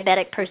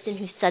diabetic person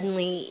who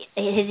suddenly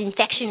his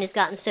infection has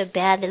gotten so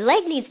bad the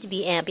leg needs to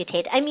be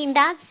amputated. I mean,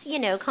 that's, you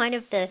know, kind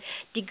of the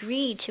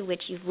degree to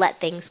which you've let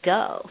things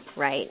go,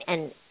 right?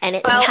 And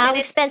how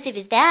expensive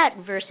is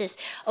that versus,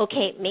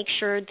 okay, make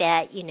sure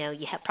that, you know,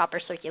 you have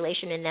proper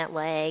circulation in that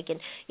leg and,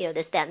 you know,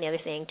 this, that, and the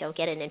other thing, don't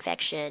get an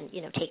infection,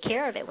 you know, take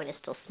care of it when it's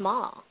still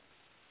small.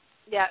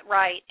 Yeah,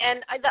 right.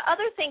 And the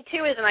other thing,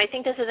 too, is, and I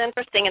think this is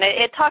interesting, and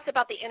it talks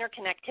about the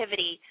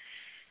interconnectivity,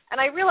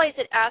 and I realize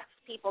it asks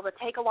people to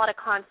take a lot of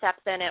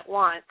concepts in at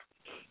once,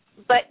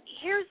 but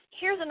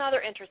here's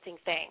another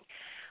interesting thing.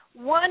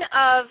 One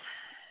of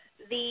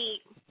the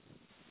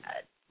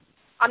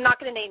I'm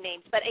not going to name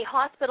names, but a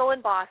hospital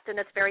in Boston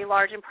that's very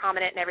large and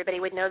prominent, and everybody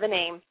would know the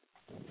name,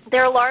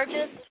 their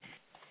largest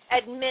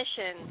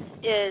admission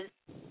is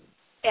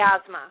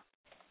asthma.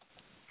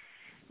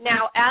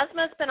 Now,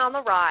 asthma's been on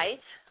the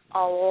rise. A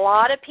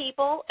lot of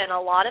people and a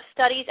lot of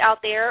studies out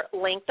there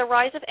link the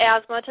rise of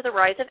asthma to the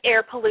rise of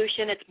air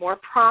pollution. It's more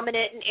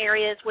prominent in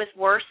areas with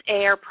worse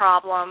air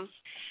problems.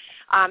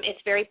 It's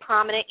very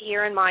prominent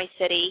here in my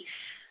city.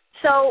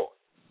 So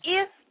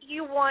if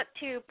you want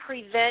to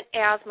prevent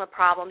asthma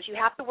problems, you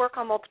have to work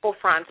on multiple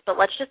fronts, but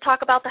let's just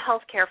talk about the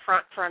healthcare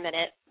front for a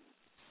minute.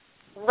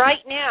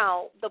 Right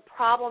now, the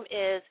problem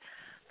is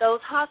those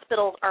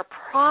hospitals are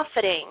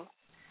profiting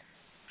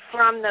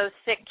from those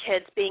sick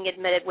kids being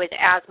admitted with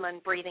asthma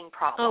and breathing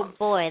problems. Oh,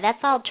 boy, that's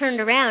all turned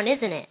around,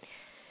 isn't it?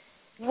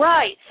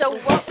 Right. So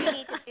what we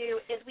need to do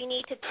is we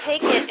need to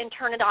take it and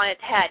turn it on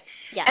its head.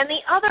 Yeah. And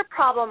the other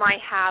problem I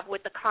have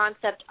with the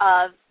concept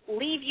of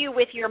leave you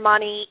with your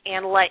money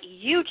and let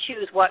you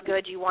choose what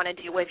good you want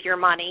to do with your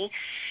money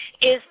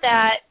is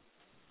that,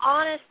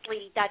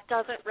 honestly, that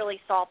doesn't really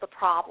solve the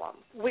problem.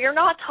 We're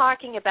not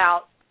talking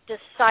about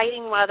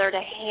deciding whether to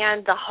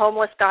hand the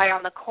homeless guy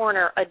on the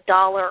corner $1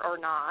 or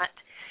not.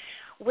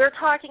 We're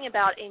talking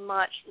about a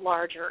much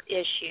larger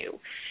issue.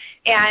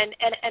 And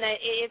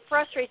it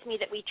frustrates me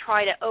that we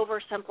try to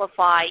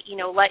oversimplify, you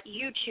know, let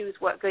you choose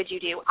what good you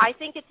do. I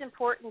think it's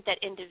important that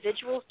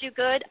individuals do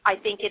good. I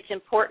think it's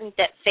important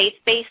that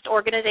faith-based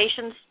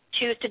organizations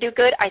choose to do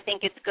good. I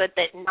think it's good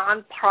that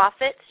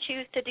nonprofits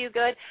choose to do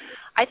good.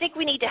 I think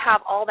we need to have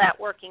all that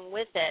working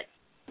with it.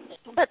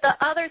 But the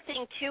other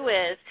thing, too,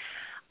 is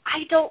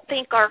I don't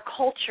think our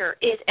culture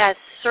is as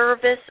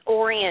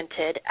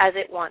service-oriented as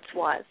it once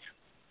was.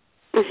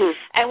 Mm-hmm.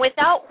 And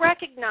without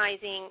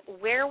recognizing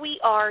where we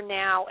are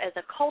now as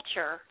a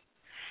culture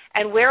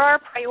and where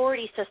our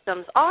priority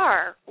systems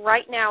are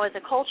right now as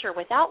a culture,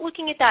 without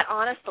looking at that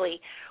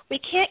honestly, we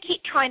can't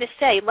keep trying to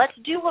say, let's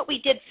do what we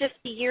did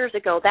 50 years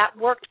ago. That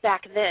worked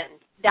back then.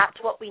 That's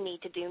what we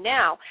need to do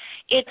now.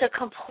 It's a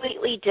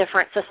completely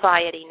different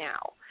society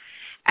now.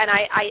 And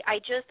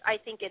I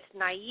think it's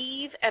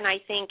naive, and I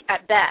think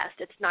at best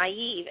it's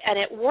naive, and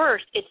at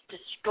worst it's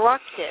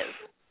destructive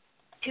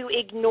to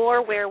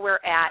ignore where we're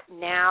at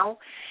now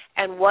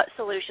and what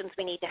solutions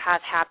we need to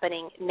have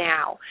happening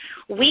now.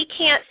 We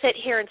can't sit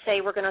here and say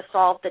we're going to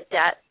solve the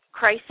debt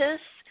crisis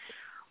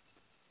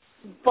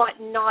but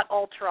not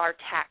alter our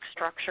tax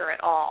structure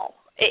at all.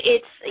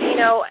 It's, you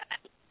know,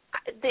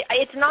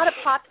 it's not a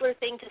popular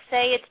thing to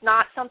say. It's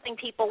not something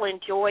people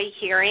enjoy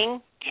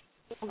hearing.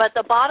 But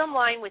the bottom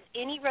line with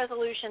any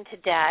resolution to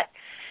debt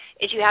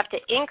is you have to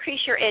increase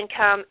your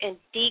income and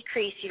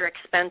decrease your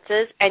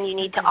expenses, and you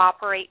need to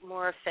operate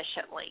more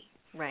efficiently.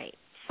 Right.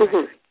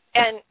 Mm-hmm.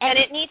 And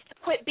it needs to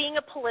quit being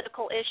a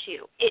political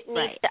issue. It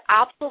needs to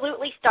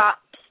absolutely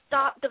stop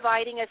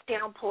dividing us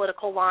down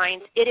political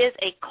lines. It is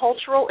a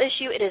cultural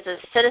issue. It is a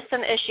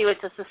citizen issue.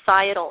 It's a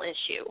societal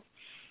issue,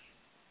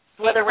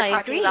 whether we're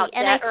talking about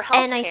debt or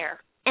health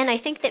care. And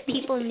I think that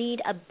people need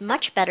a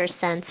much better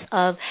sense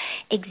of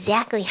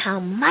exactly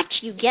how much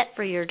you get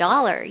for your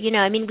dollar. You know,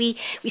 I mean, we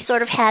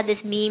sort of had this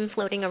meme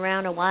floating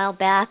around a while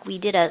back. We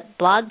did a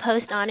blog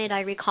post on it, I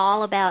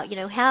recall, about, you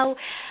know, how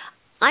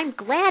I'm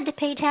glad to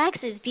pay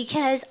taxes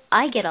because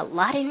I get a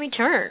lot in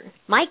return.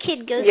 My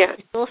kid goes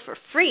to school for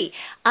free.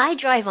 I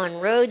drive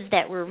on roads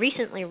that were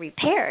recently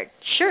repaired.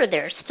 Sure,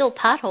 there are still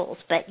potholes,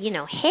 but,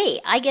 hey,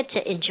 I get to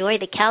enjoy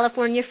the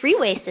California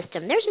freeway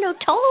system. There's no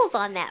tolls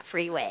on that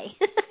freeway.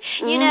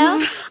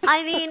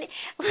 I mean,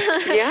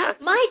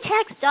 my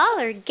tax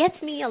dollar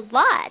gets me a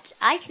lot.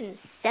 I can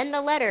send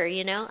a letter,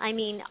 I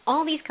mean,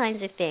 all these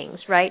kinds of things,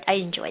 right? I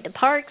enjoy the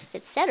parks,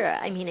 etc.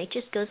 I mean, it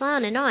just goes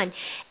on. And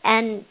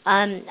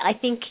I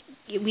think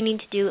we need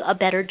to do a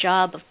better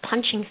job of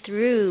punching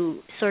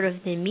through sort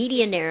of the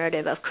media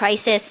narrative of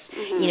crisis,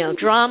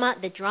 drama,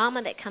 the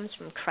drama that comes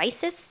from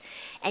crisis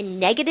and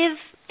negative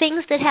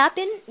things that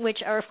happen, which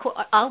are, of course,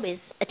 always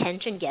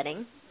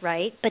attention-getting,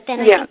 right? But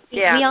then I think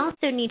we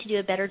also need to do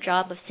a better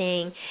job of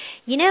saying,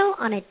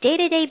 on a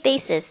day-to-day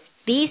basis,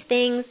 these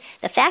things,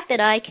 the fact that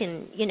I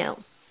can,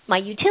 my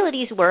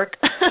utilities work,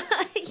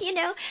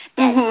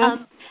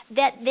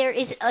 that there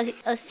is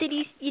a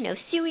city,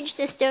 sewage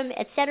system,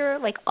 et cetera,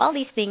 like all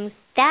these things,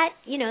 that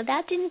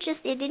didn't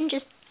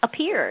just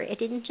appear. It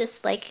didn't just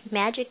like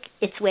magic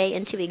its way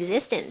into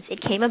existence. It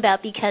came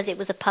about because it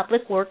was a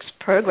public works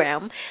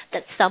program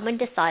that someone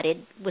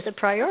decided was a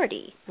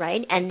priority,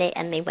 right? And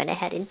they went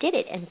ahead and did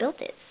it and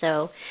built it.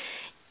 So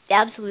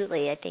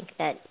absolutely, I think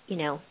that,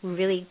 we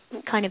really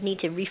kind of need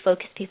to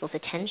refocus people's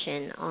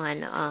attention on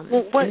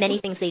the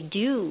many things they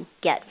do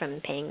get from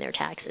paying their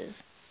taxes.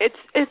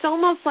 It's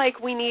almost like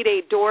we need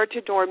a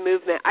door-to-door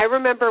movement. I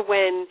remember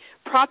when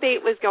Prop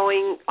 8 was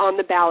going on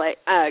the ballot,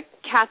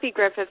 Kathy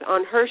Griffith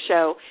on her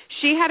show,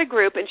 she had a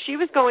group, and she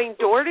was going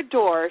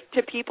door-to-door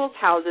to people's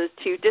houses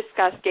to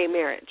discuss gay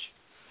marriage.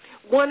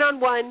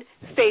 One-on-one,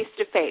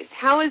 face-to-face.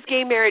 How is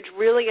gay marriage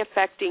really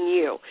affecting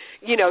you?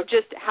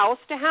 Just house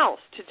to house,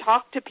 to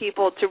talk to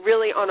people, to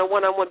really on a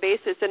one-on-one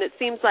basis. And it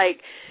seems like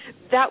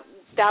that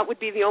would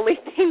be the only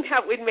thing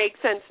that would make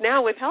sense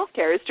now with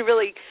healthcare, is to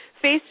really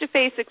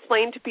face-to-face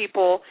explain to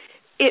people.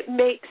 It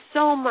makes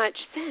so much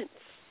sense.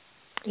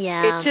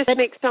 Yeah. It just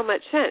makes so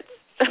much sense.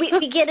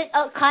 we get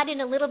caught in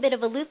a little bit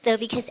of a loop, though,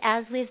 because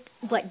as with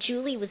what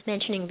Julie was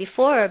mentioning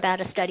before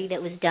about a study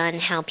that was done,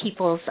 how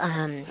people's,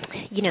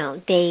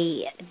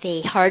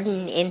 they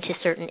harden into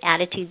certain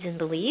attitudes and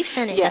beliefs,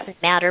 and it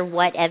doesn't matter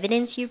what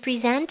evidence you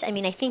present. I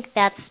mean, I think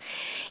that's,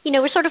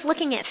 we're sort of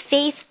looking at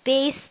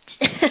faith-based,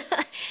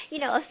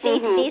 a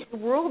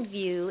faith-based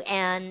worldview,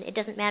 and it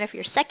doesn't matter if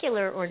you're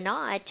secular or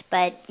not,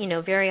 but,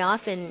 very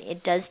often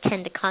it does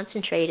tend to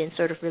concentrate in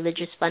sort of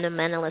religious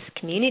fundamentalist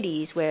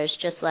communities where it's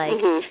just like,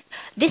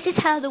 this is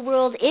how the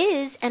world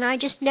is, and I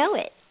just know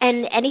it.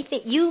 And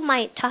anything, you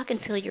might talk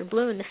until you're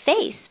blue in the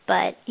face,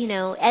 but,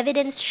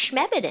 evidence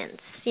schmevidence,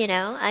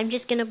 I'm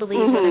just going to believe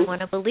what I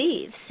want to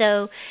believe.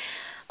 So,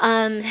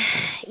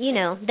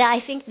 I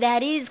think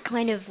that is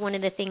kind of one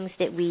of the things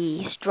that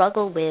we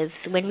struggle with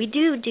when we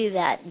do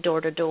that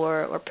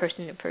door-to-door or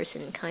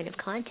person-to-person kind of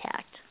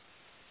contact.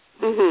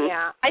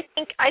 Yeah, I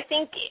think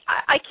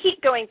I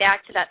keep going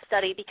back to that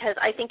study because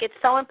I think it's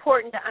so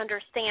important to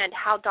understand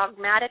how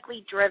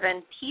dogmatically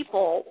driven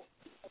people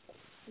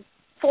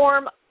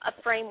form a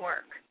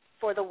framework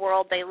for the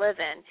world they live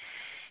in.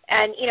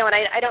 And, and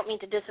I don't mean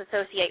to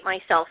disassociate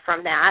myself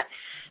from that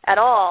at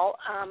all.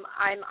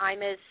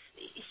 I'm as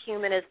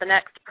human as the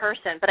next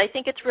person, but I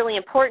think it's really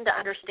important to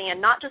understand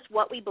not just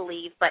what we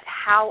believe, but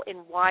how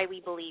and why we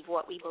believe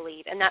what we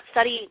believe. And that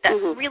study that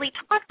really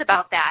talks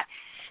about that.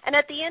 And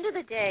at the end of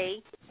the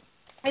day,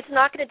 it's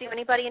not going to do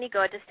anybody any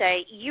good to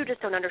say, you just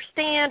don't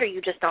understand, or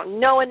you just don't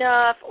know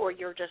enough, or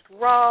you're just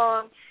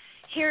wrong.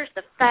 Here's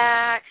the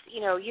facts.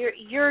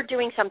 You're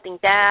doing something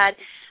bad.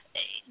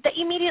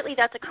 Immediately,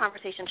 that's a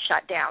conversation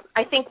shut down.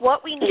 I think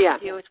what we need to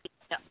do is we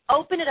need to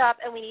open it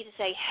up, and we need to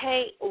say,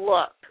 hey,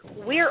 look,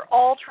 we're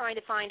all trying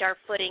to find our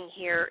footing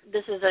here.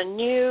 This is a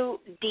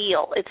new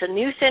deal. It's a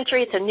new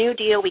century. It's a new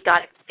deal. We got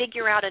to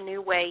figure out a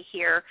new way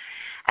here.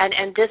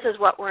 And this is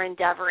what we're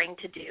endeavoring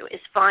to do,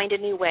 is find a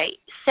new way.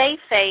 Save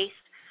face.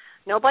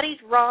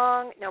 Nobody's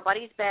wrong.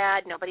 Nobody's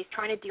bad. Nobody's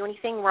trying to do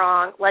anything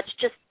wrong. Let's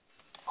just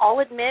all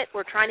admit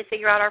we're trying to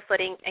figure out our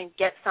footing and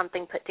get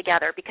something put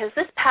together. Because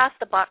this pass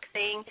the buck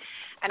thing,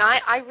 and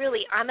I'm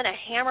going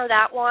to hammer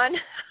that one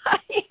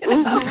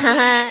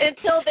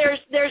until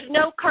there's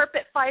no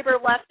carpet fiber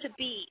left to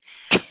beat.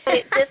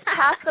 This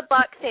pass the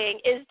buck thing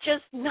is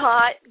just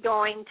not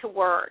going to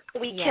work.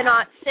 We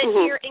cannot sit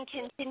here and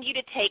continue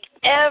to take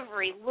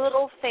every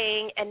little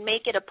thing and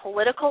make it a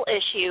political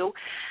issue,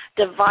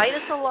 divide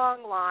us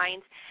along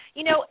lines.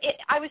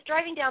 I was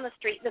driving down the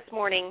street this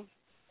morning,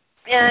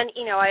 and,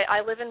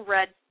 I live in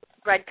red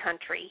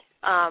country.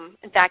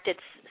 In fact, it's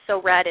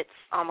so red it's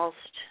almost,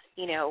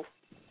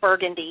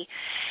 burgundy.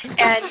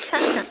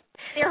 And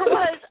there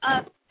was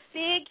a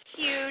big,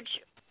 huge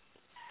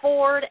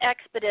Ford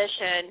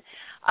Expedition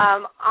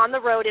on the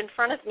road in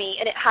front of me,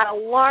 and it had a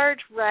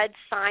large red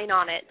sign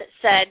on it that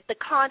said, "The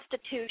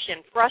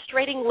Constitution,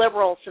 frustrating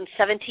liberals since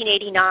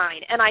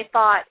 1789. And I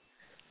thought,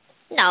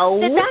 no.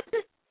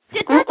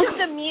 Did that just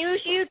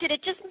amuse you? Did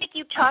it just make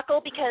you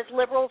chuckle because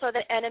liberals are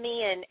the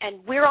enemy and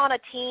we're on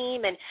a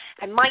team and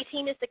my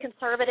team is the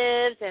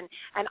conservatives and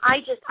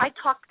I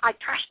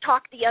trash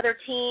talk the other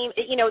team?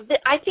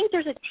 I think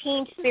there's a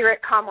team spirit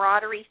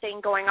camaraderie thing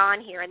going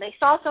on here, and they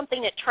saw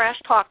something that trash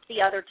talked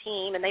the other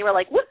team and they were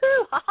like,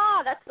 woohoo,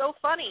 haha, that's so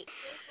funny.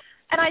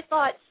 And I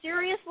thought,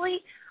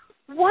 seriously?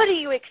 What do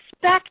you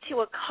expect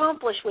to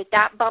accomplish with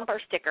that bumper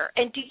sticker?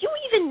 And do you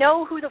even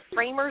know who the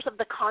framers of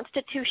the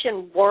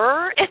Constitution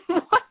were and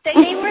what they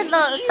were?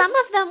 Some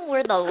of them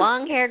were the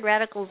long-haired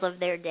radicals of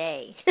their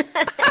day.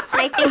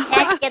 I think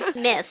that gets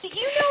missed. Do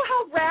you know how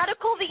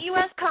radical the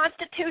U.S.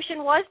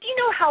 Constitution was? Do you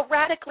know how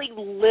radically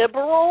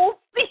liberal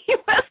the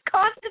U.S.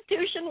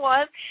 Constitution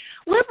was?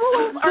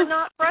 Liberals are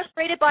not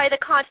frustrated by the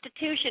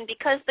Constitution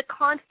because the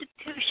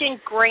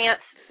Constitution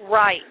grants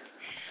rights.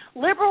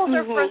 Liberals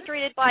are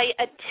frustrated by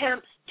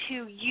attempts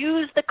to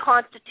use the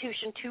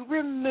Constitution to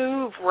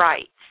remove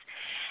rights.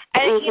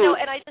 And,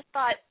 and I just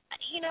thought,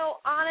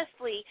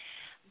 honestly,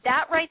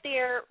 that right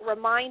there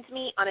reminds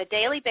me on a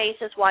daily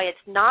basis why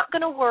it's not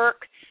going to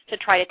work to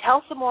try to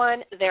tell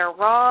someone they're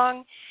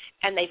wrong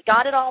and they've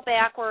got it all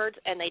backwards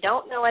and they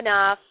don't know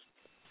enough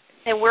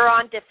and we're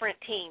on different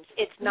teams.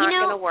 It's not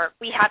going to work.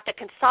 We have to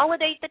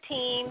consolidate the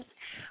teams.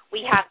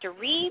 We have to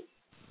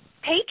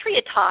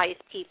patriotize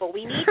people.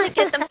 We need to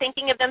get them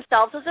thinking of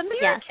themselves as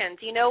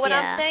Americans. Yes. You know what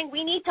I'm saying?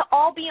 We need to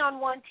all be on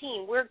one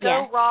team. We're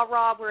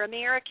rah, we're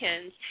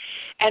Americans.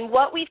 And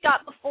what we've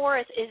got before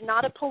us is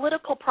not a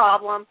political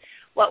problem.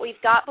 What we've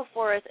got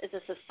before us is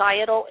a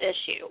societal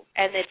issue,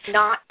 and it's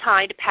not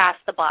time to pass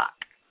the buck.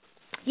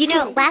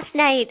 Last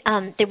night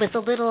there was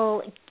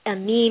a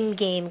meme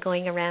game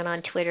going around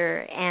on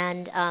Twitter,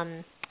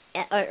 and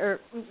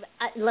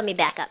let me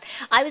back up.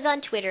 I was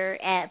on Twitter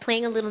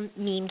playing a little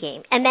meme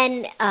game, and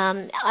then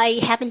I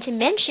happened to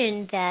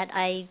mention that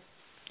I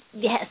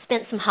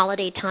spent some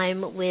holiday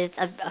time with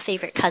a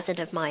favorite cousin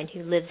of mine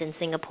who lives in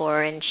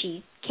Singapore, and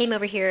she came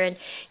over here and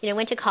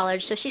went to college,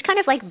 so she's kind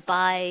of like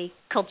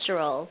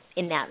bicultural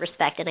in that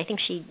respect, and I think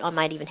she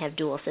might even have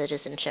dual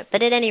citizenship.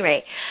 But at any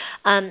rate,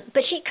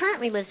 but she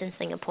currently lives in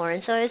Singapore,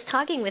 and so I was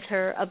talking with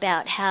her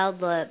about how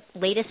the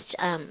latest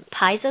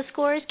PISA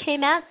scores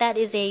came out. That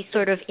is a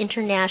sort of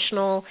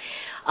international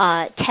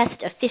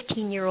test of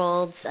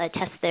 15-year-olds,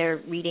 test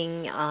their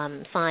reading,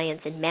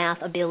 science, and math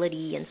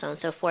ability, and so on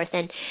and so forth.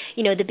 And,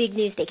 the big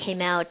news that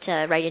came out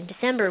right in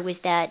December was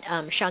that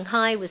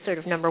Shanghai was sort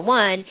of number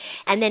one,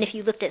 and then if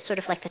you looked at sort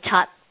of like the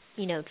top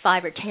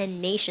 5 or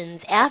 10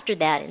 nations after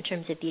that in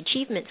terms of the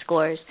achievement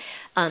scores,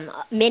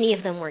 many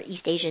of them were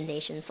East Asian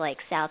nations like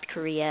South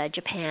Korea,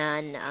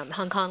 Japan.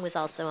 Hong Kong was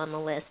also on the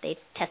list. They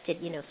tested,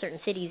 certain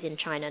cities in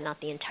China, not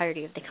the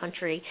entirety of the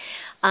country,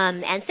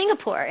 and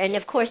Singapore. And,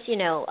 of course,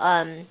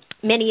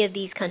 many of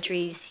these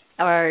countries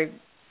are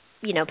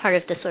part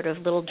of the sort of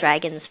little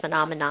dragons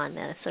phenomenon,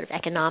 the sort of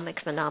economic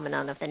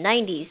phenomenon of the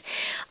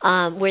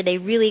 90s, where they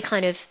really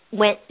kind of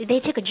they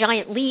took a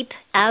giant leap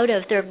out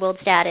of third world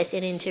status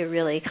and into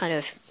really kind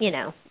of,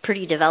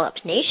 pretty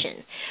developed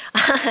nation.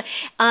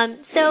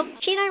 So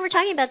she and I were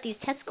talking about these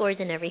test scores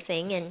and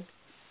everything,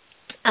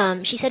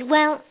 and she said,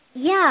 well,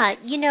 yeah,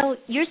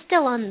 you're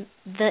still on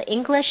the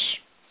English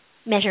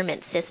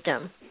measurement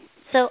system.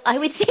 So I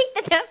would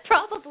think that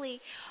probably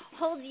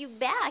holds you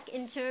back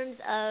in terms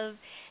of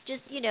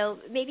just,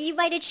 maybe you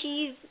might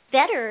achieve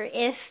better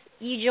if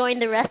you join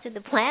the rest of the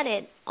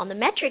planet on the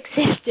metric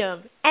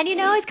system. And,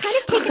 I was kind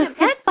of taken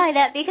aback by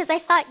that because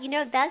I thought,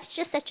 that's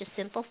just such a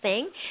simple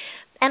thing.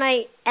 And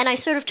I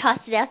sort of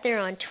tossed it out there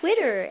on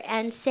Twitter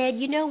and said,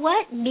 you know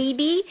what,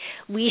 maybe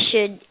we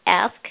should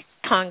ask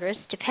Congress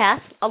to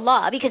pass a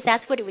law, because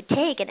that's what it would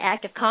take, an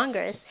act of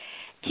Congress,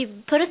 to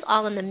put us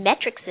all in the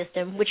metric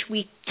system, which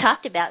we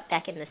talked about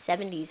back in the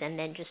 70s, and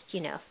then just,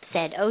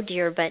 said, oh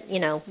dear, but,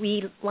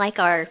 we like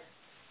our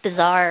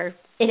bizarre,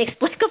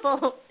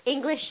 inexplicable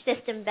English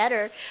system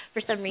better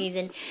for some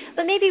reason.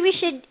 But maybe we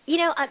should,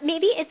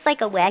 maybe it's like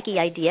a wacky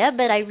idea,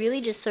 but I really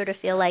just sort of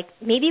feel like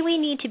maybe we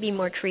need to be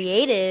more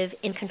creative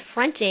in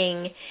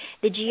confronting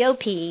the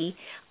GOP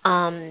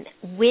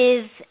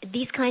with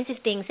these kinds of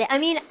things.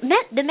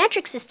 The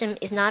metric system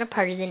is not a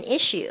partisan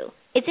issue.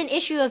 It's an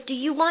issue of, do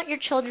you want your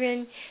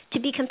children to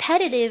be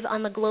competitive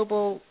on the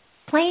global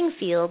playing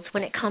fields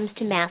when it comes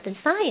to math and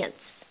science?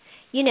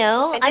 And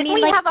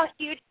we have a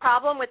huge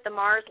problem with the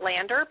Mars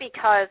lander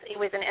because it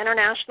was an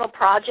international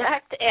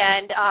project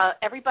and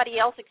everybody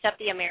else except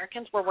the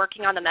Americans were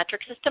working on the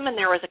metric system, and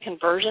there was a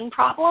conversion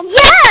problem.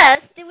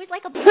 Yes! There was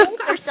like a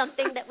bolt or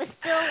something that was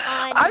still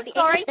on. I'm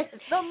sorry.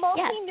 The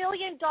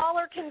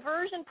multi-million-dollar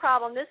conversion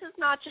problem. This is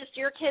not just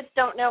your kids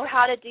don't know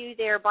how to do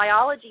their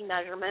biology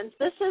measurements.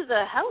 This is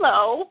a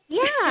hello.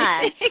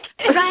 Yeah.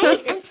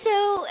 Right? And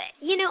so,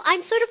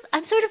 I'm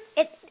sort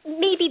of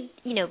maybe,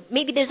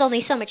 maybe there's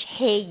only so much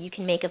hay you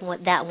can make of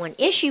that one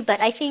issue, but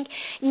I think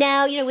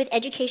now, with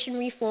education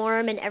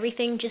reform and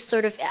everything, just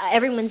sort of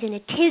everyone's in a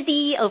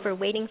tizzy over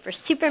waiting for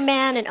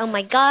Superman and, oh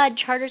my God,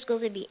 charter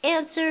schools are the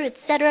answer, et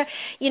cetera.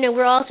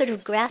 We're all sort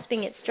of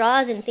grasping at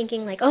straws and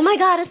thinking like, oh my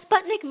God, a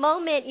Sputnik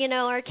moment,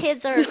 our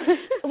kids are,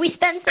 we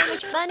spend so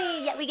much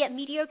money, yet we get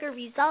mediocre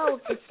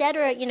results, et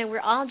cetera. We're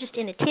all just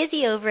in a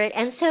tizzy over it.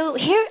 And so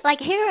here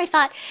I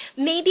thought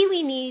maybe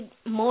we need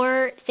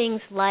more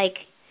things like,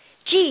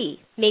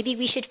 maybe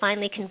we should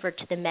finally convert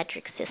to the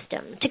metric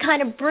system to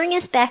kind of bring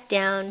us back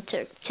down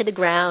to the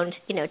ground,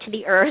 to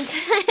the earth,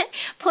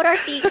 plant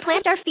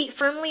our feet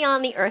firmly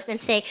on the earth and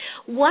say,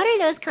 what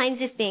are those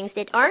kinds of things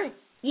that aren't,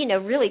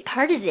 really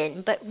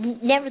partisan, but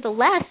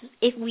nevertheless,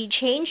 if we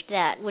changed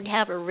that, would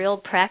have a real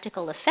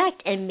practical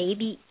effect and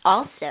maybe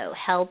also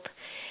help,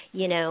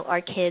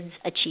 our kids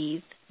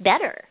achieve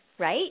better,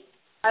 right?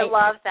 I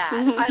love that.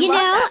 I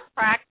love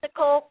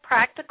that.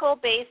 Practical,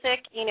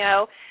 basic,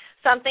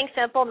 something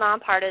simple,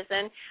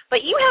 nonpartisan.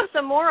 But you have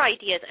some more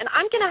ideas, and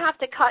I'm going to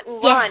have to cut and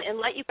run and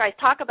let you guys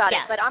talk about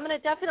it. But I'm going to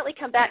definitely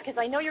come back because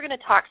I know you're going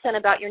to talk, Sen,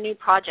 about your new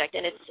project,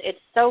 and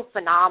it's so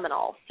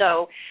phenomenal.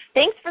 So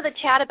thanks for the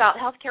chat about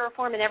healthcare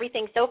reform and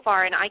everything so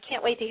far, and I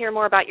can't wait to hear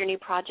more about your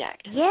new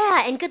project.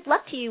 Yeah, and good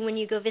luck to you when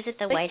you go visit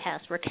the White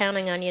House. We're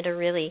counting on you to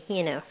really,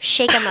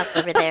 shake them up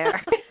over there.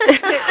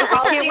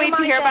 I can't wait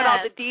to hear about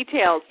all the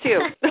details, too.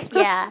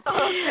 Yeah.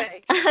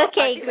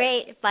 Okay,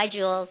 great. Bye,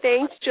 Jules.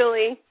 Thanks,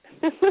 Julie.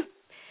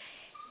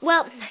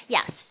 Well,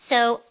 yes.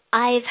 So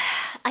I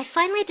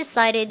finally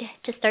decided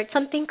to start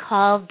something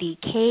called the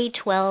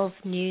K-12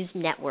 News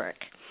Network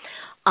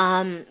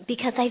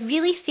because I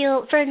really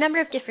feel, for a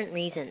number of different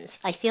reasons,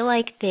 I feel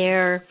like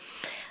there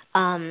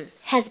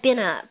has been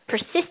a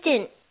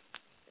persistent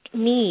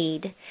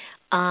need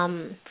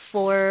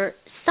for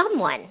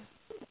someone,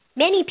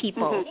 many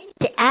people,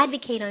 to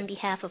advocate on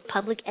behalf of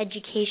public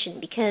education,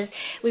 because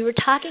we were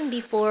talking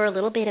before a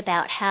little bit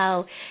about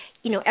how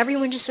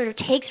everyone just sort of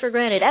takes for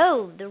granted,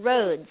 the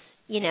roads,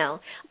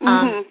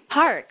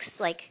 parks,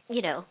 like,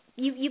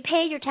 you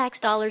pay your tax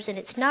dollars and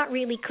it's not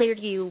really clear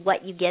to you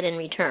what you get in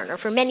return. Or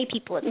for many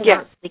people, it's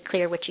not really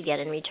clear what you get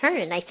in return.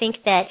 And I think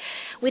that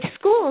with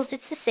schools,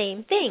 it's the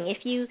same thing.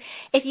 If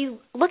you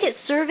look at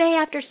survey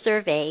after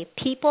survey,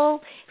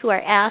 people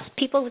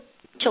with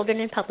children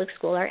in public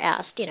school are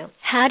asked,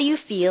 how do you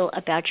feel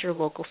about your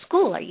local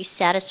school? Are you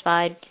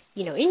satisfied,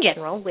 in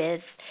general,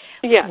 with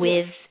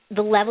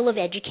the level of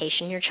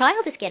education your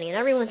child is getting? And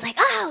everyone's like,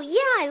 oh,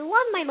 yeah, I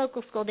love my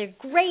local school. They're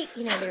great.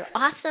 They're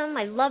awesome.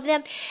 I love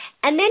them.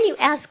 And then you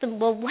ask them,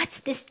 well, what's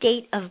the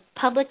state of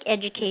public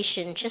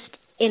education just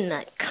in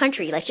the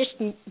country, like just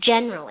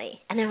generally?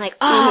 And they're like,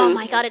 oh,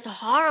 my God, it's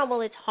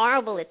horrible. It's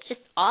horrible. It's just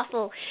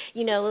awful.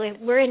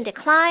 We're in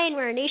decline.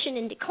 We're a nation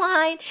in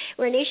decline.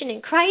 We're a nation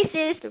in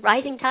crisis, the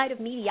rising tide of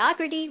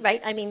mediocrity,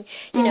 right? I mean,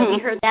 we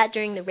heard that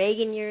during the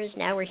Reagan years.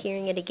 Now we're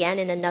hearing it again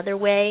in another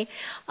way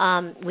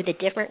with a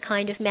different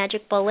kind of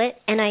magic bullet.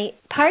 And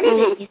part of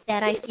it is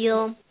that I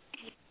feel,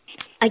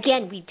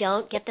 again, we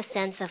don't get the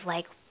sense of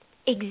like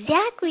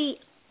exactly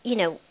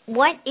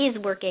what is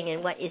working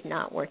and what is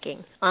not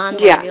working on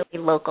the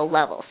really local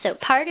level. So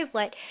part of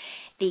what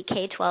the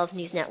K-12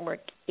 News Network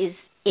is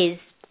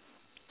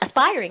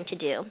aspiring to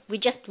do, we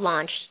just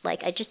launched,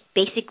 I just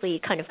basically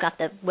kind of got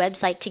the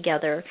website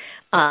together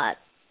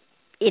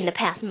in the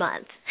past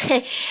month.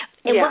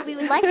 And what we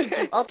would like to do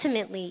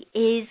ultimately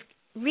is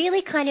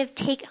really kind of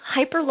take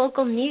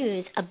hyper-local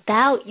news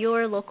about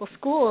your local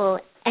school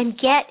and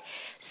get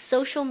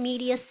social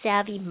media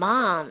savvy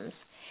moms,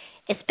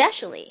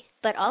 especially,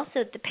 but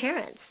also the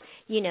parents,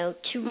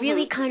 to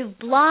really kind of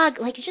blog,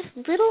 just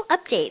little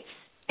updates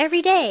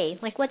every day,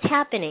 like what's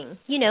happening.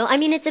 I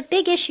mean, it's a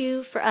big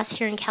issue for us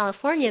here in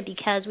California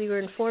because we were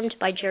informed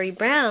by Jerry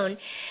Brown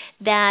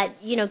that,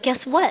 guess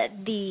what?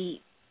 The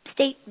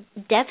state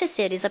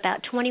deficit is about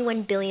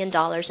 $21 billion,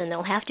 and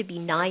there'll have to be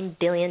 $9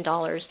 billion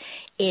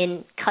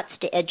in cuts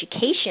to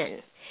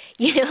education,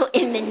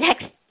 in the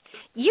next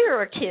year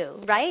or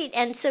two, right?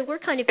 And so we're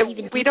kind of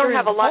even deeper. We don't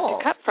have a lot hole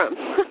to cut from.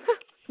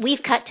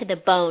 We've cut to the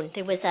bone.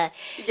 There was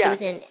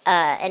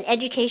an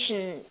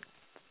education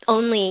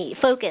only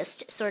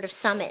focused sort of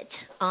summit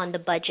on the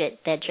budget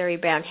that Jerry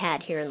Brown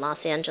had here in Los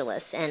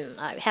Angeles, and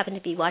I happened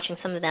to be watching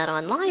some of that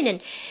online. And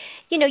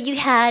you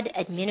had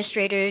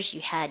administrators,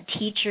 you had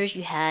teachers,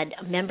 you had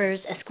members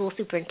of school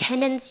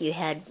superintendents, you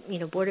had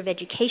Board of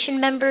Education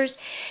members,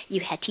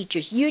 you had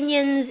teachers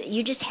unions.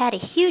 You just had a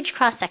huge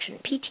cross section.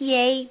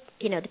 PTA,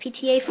 the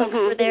PTA folks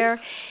were there.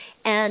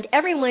 And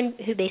everyone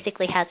who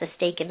basically has a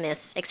stake in this,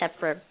 except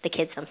for the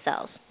kids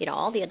themselves,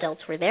 all the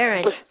adults were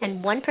there.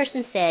 And one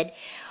person said,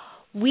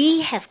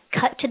 we have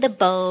cut to the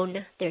bone.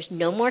 There's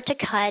no more to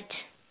cut.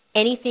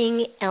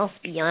 Anything else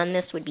beyond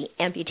this would be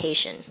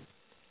amputation.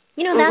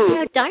 That's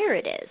how dire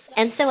it is.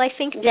 And so I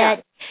think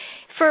that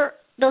for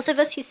those of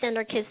us who send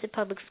our kids to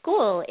public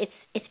school,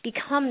 it's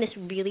become this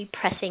really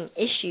pressing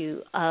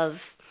issue of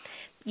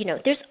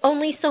there's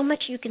only so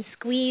much you can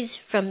squeeze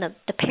from the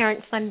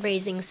parent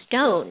fundraising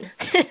stone.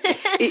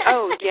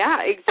 Oh, yeah,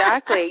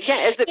 exactly.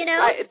 Yeah,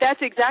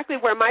 that's exactly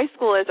where my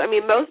school is. I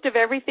mean, most of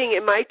everything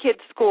in my kids'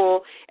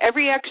 school,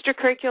 every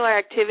extracurricular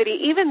activity,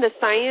 even the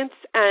science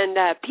and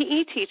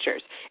PE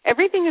teachers,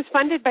 everything is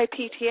funded by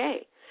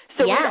PTA.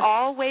 So with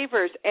all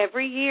waivers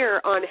every year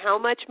on how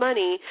much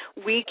money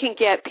we can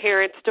get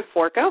parents to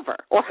fork over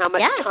or how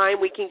much time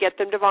we can get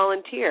them to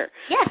volunteer.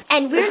 Yes,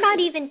 and we're not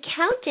even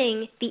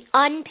counting the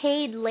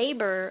unpaid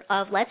labor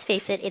of, let's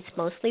face it, it's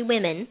mostly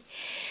women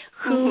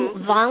who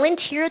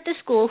volunteer at the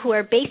school, who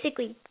are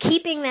basically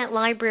keeping that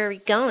library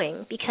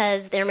going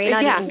because there may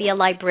not even be a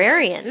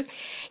librarian,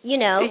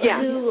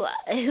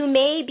 who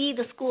may be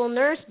the school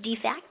nurse de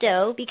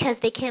facto because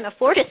they can't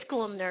afford a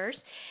school nurse.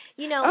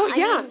 I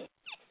mean,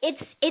 it's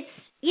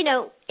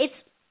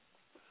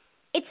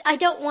I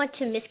don't want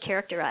to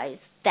mischaracterize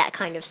that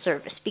kind of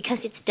service because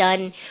it's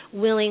done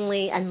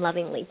willingly and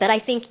lovingly. But I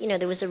think,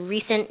 there was a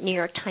recent New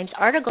York Times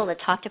article that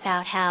talked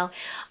about how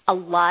a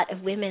lot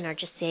of women are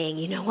just saying,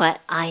 you know what,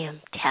 I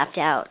am tapped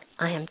out.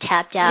 I am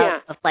tapped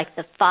out of like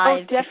the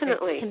 5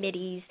 different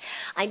committees.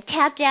 I'm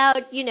tapped out,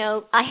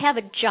 I have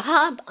a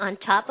job on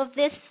top of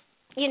this.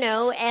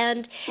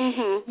 And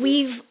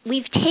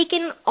we've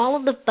taken all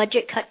of the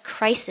budget cut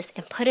crisis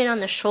and put it on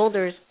the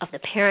shoulders of the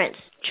parents,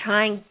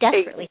 trying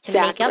desperately to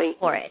make up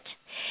for it.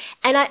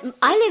 And I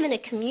live in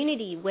a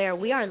community where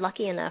we are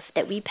lucky enough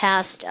that we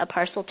passed a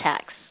parcel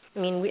tax. I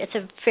mean, it's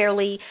a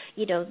fairly,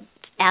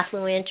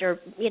 affluent or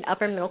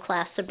upper middle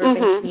class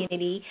suburban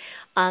community,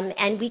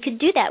 and we could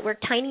do that. We're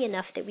tiny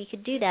enough that we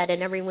could do that,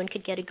 and everyone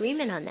could get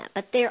agreement on that.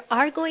 But there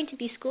are going to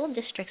be school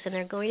districts, and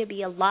there are going to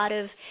be a lot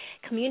of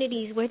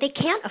communities where they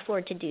can't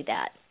afford to do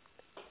that.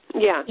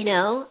 Yeah.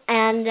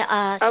 And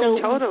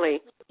so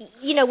totally.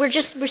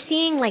 We're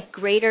seeing like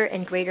greater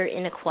and greater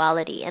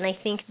inequality, and I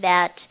think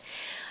that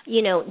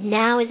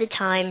now is a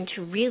time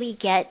to really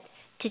get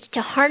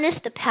to harness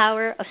the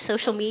power of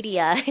social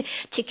media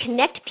to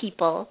connect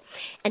people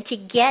and to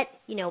get,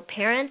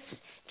 parents,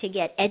 to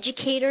get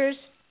educators,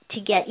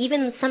 to get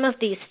even some of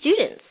the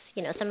students,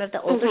 some of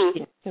the older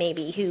students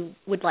maybe who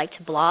would like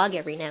to blog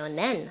every now and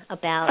then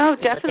about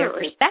their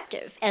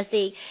perspective as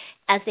they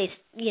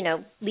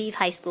leave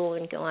high school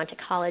and go on to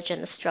college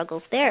and the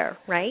struggles there,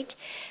 right?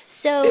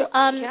 So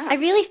I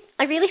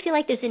really feel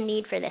like there's a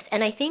need for this.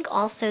 And I think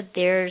also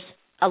there's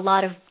a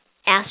lot of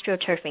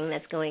astroturfing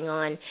that's going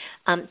on.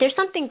 There's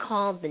something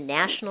called the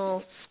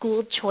National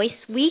School Choice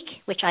Week,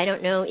 which I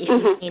don't know if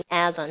you've seen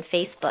ads on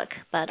Facebook,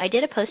 but I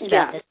did a post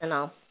about this, and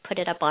I'll put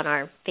it up on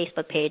our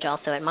Facebook page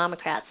also at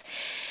MOMocrats.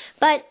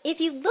 But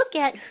if you look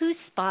at who's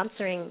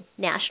sponsoring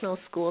National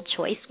School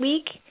Choice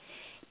Week,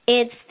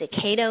 it's the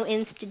Cato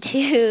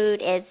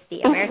Institute, it's the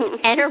American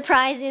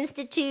Enterprise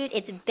Institute,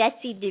 it's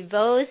Betsy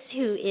DeVos,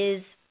 who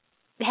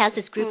has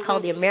this group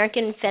called the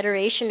American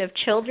Federation of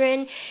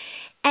Children.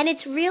 And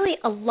it's really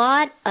a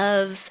lot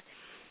of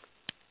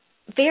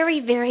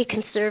very, very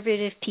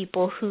conservative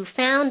people who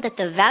found that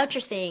the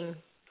voucher thing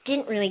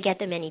didn't really get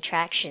them any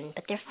traction.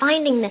 But they're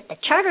finding that the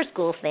charter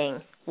school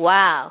thing,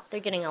 wow,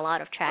 they're getting a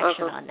lot of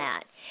traction on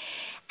that.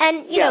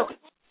 And,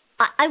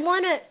 I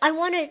want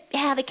to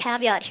have a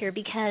caveat here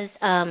because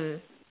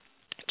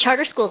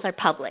charter schools are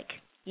public,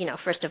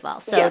 first of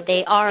all. So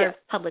they are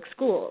public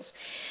schools.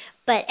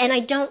 And I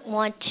don't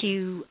want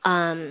to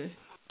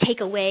take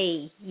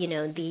away,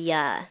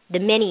 the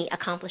many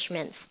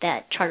accomplishments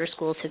that charter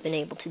schools have been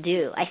able to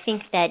do. I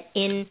think that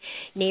in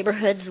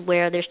neighborhoods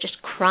where there's just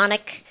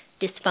chronic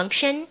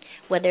dysfunction,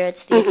 whether it's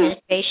the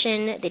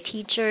administration, the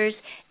teachers,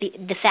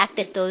 the fact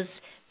that those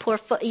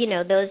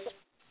those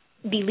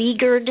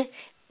beleaguered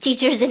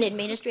teachers and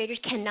administrators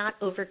cannot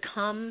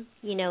overcome,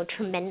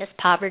 tremendous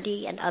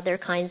poverty and other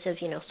kinds of,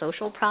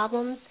 social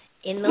problems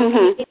in those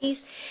communities.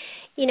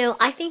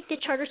 I think the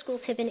charter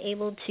schools have been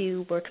able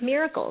to work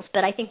miracles,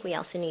 but I think we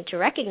also need to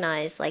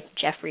recognize, like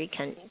Jeffrey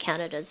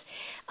Canada's,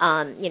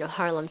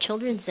 Harlem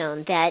Children's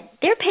Zone, that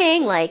they're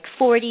paying like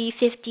 $40,000,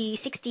 $50,000,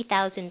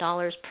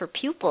 $60,000 per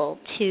pupil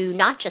to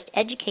not just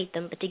educate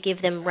them, but to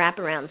give them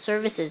wraparound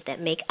services that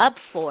make up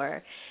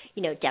for,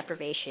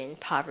 deprivation,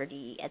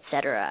 poverty, et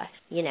cetera.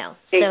 So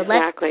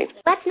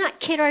let's not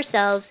kid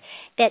ourselves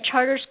that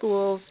charter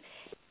schools.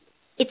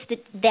 It's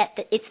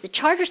the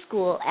charter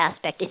school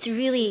aspect. It's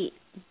really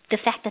the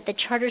fact that the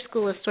charter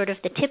school is sort of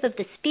the tip of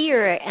the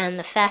spear, and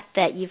the fact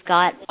that you've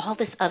got all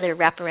this other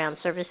wraparound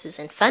services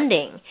and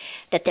funding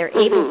that they're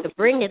able to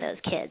bring to those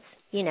kids,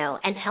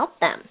 and help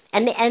them.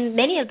 And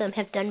many of them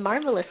have done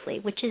marvelously,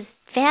 which is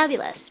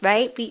fabulous,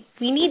 right? We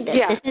need this.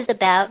 Yeah. This is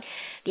about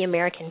the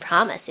American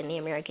promise and the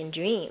American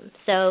dream.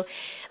 So,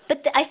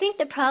 I think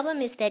the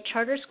problem is that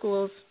charter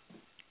schools,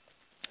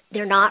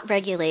 they're not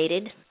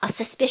regulated. A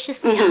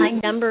suspiciously high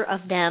number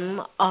of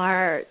them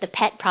are the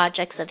pet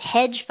projects of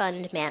hedge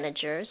fund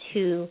managers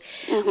who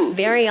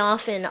very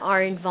often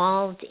are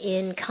involved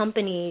in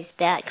companies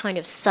that kind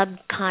of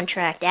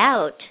subcontract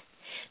out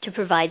to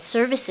provide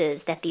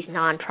services that these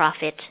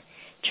nonprofit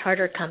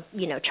charter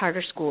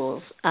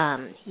schools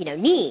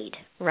need,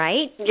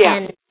 right?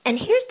 Yeah. And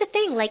here's the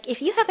thing, like if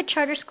you have a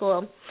charter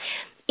school,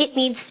 it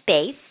needs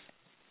space.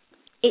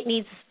 It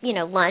needs,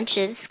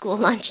 lunches, school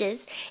lunches.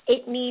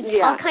 It needs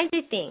all kinds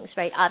of things,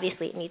 right?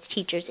 Obviously, it needs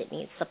teachers. It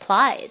needs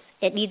supplies.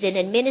 It needs an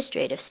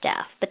administrative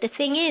staff. But the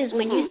thing is,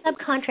 when you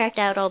subcontract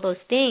out all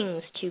those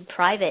things to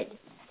private,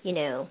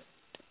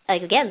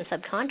 like, again, the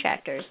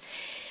subcontractors,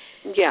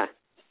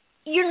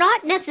 you're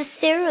not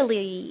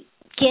necessarily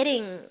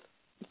getting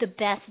the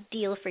best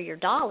deal for your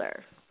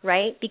dollar,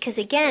 right? Because,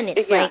 again,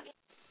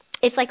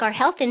 it's like our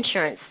health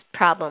insurance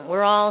problem.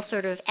 We're all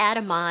sort of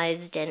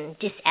atomized and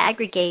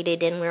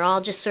disaggregated, and we're all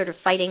just sort of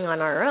fighting on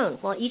our own.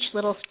 Well, each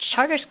little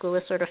charter school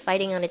is sort of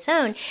fighting on its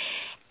own.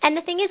 And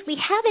the thing is, we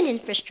have an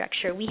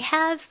infrastructure. We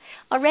have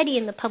already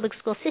in the public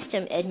school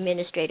system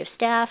administrative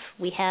staff.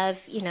 We have,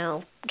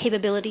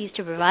 capabilities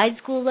to provide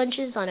school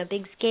lunches on a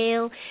big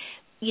scale.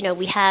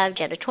 We have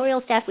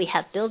janitorial staff. We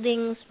have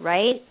buildings,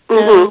 right?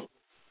 So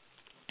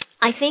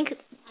I think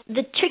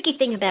the tricky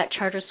thing about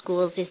charter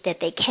schools is that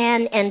they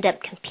can end up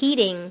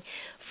competing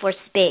for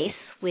space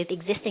with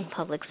existing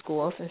public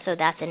schools, and so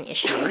that's an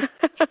issue.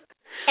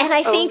 And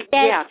I think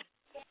that,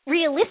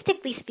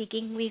 realistically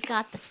speaking, we've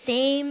got the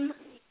same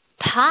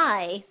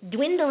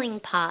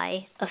dwindling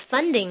pie of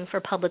funding for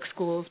public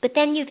schools, but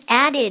then you've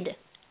added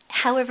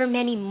however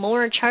many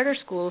more charter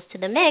schools to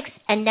the mix,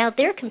 and now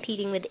they're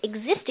competing with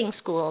existing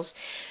schools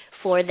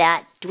for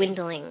that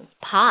dwindling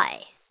pie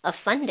of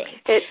funding.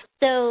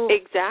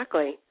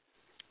 Exactly.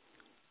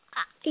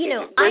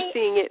 We're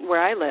seeing it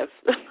where I live.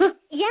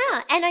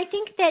 And I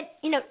think that,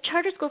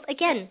 charter schools,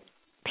 again,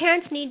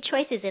 parents need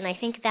choices, and I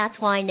think that's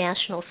why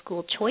National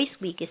School Choice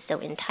Week is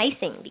so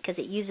enticing, because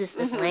it uses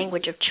this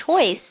language of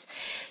choice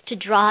to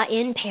draw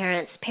in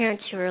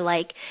parents who are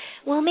like,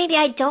 well, maybe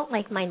I don't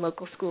like my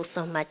local school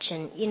so much,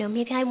 and,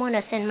 maybe I want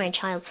to send my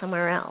child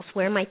somewhere else.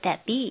 Where might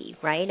that be,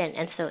 right?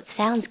 And so it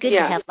sounds good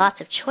to have lots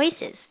of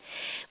choices.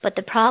 But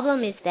the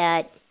problem is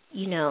that,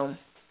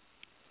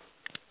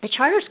 the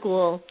charter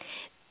school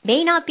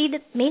may not be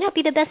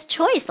the best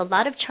choice. A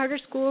lot of charter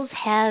schools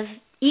have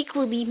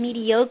equally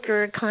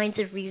mediocre kinds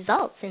of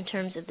results in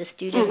terms of the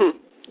student,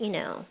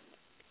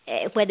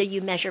 whether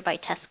you measure by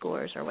test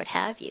scores or what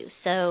have you.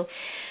 So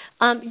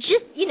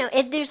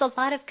there's a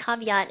lot of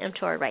caveat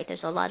emptor, right?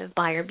 There's a lot of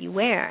buyer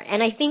beware.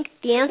 And I think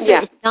the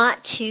answer is not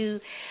to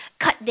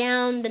cut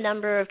down the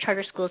number of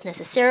charter schools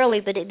necessarily,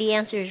 but the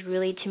answer is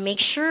really to make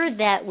sure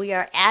that we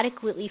are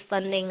adequately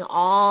funding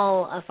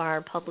all of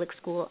our public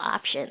school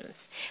options,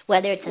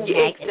 whether it's a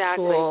magnet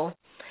school,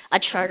 a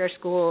charter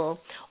school,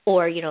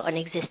 or, an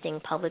existing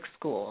public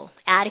school.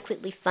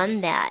 Adequately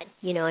fund that,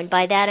 and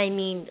by that I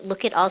mean look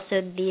at also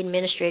the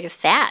administrative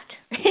fat.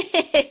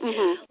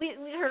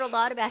 We heard a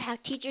lot about how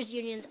teachers'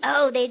 unions,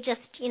 they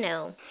just,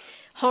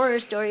 horror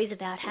stories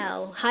about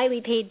how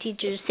highly paid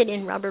teachers sit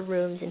in rubber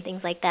rooms and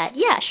things like that.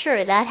 Yeah,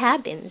 sure, that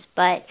happens,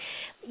 but,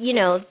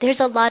 there's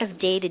a lot of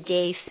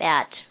day-to-day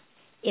fat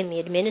in the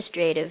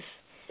administrative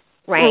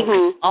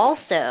ranks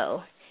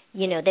also,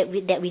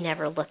 that we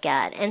never look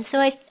at. And so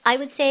I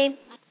would say,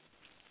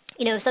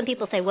 some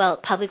people say, well,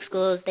 public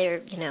schools,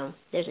 there's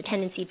a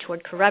tendency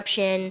toward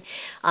corruption.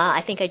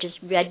 I think I just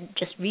read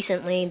just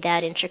recently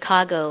that in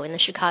Chicago, in the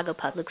Chicago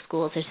public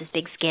schools, there's this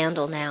big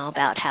scandal now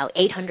about how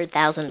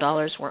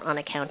 $800,000 were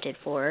unaccounted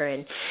for,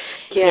 and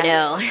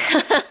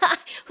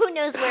who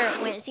knows where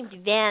it went. It seemed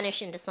to vanish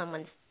into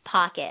someone's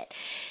pocket.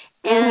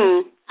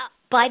 And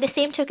by the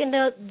same token,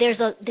 though,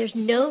 there's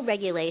no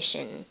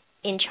regulation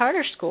in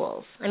charter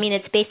schools. I mean,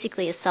 it's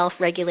basically a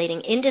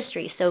self-regulating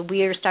industry. So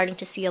we're starting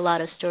to see a lot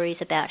of stories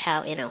about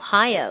how in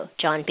Ohio,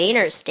 John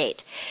Boehner's state,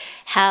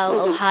 how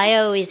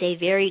Ohio is a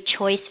very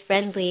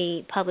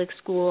choice-friendly public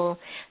school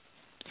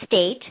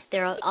state.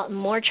 There are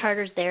more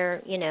charters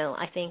there,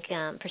 I think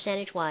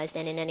percentage-wise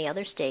than in any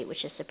other state,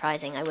 which is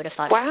surprising. I would have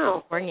thought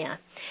California.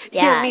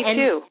 Yeah, me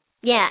too.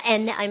 Yeah,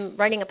 and I'm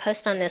writing a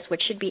post on this,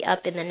 which should be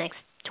up in the next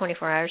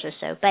 24 hours or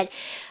so. But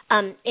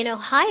in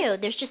Ohio,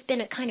 there's just been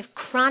a kind of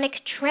chronic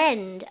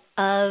trend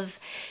of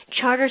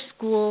charter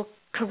school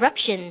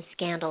corruption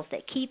scandals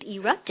that keep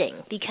erupting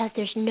because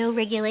there's no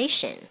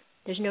regulation.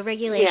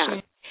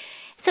 Yeah.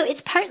 So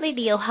it's partly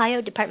the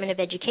Ohio Department of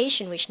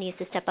Education, which needs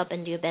to step up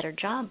and do a better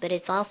job, but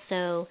it's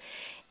also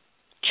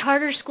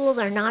charter schools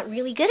are not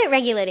really good at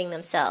regulating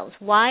themselves.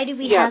 Why do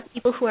we have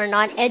people who are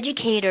not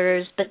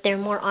educators, but they're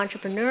more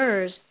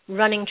entrepreneurs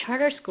running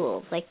charter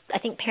schools? Like, I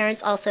think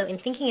parents also, in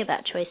thinking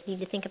about choice, need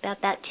to think about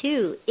that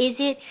too. Is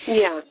it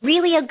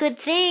really a good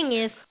thing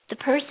if the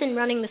person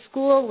running the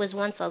school was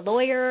once a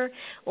lawyer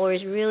or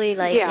is really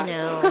like,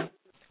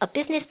 a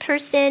business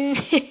person?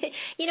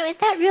 Is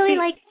that really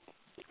like,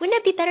 wouldn't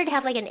it be better to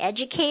have like an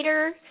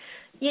educator,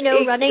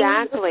 running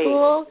the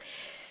school?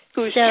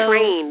 Who's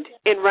trained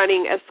in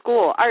running a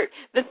school.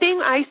 The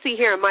thing I see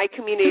here in my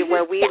community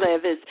where we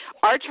live is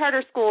our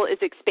charter school is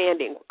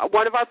expanding. Two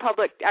of our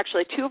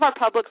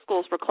public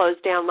schools were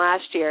closed down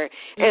last year,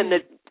 and the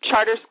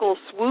charter school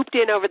swooped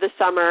in over the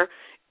summer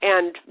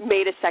and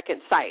made a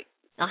second site,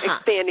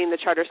 expanding the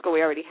charter school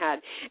we already had.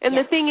 And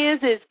the thing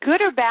is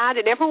good or bad,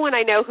 and everyone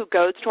I know who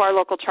goes to our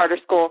local charter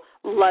school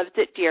loves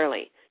it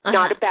dearly.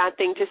 Not a bad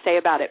thing to say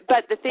about it.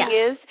 But the thing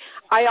is,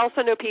 I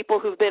also know people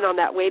who've been on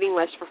that waiting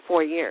list for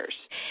 4 years,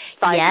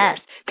 5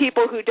 years.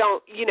 People who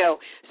don't,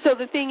 So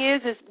the thing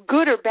is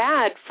good or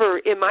bad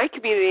in my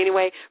community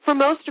anyway, for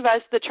most of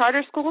us, the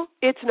charter school,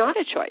 it's not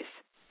a choice.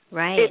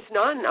 Right. It's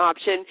not an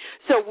option.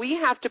 So we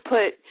have to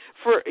put,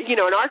 in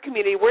our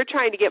community, we're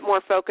trying to get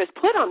more focus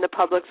put on the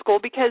public school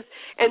because,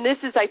 and this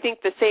is, I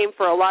think, the same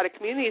for a lot of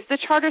communities, the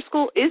charter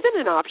school isn't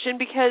an option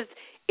because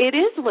it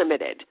is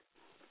limited.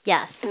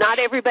 Yes. Not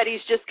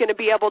everybody's just going to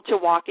be able to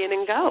walk in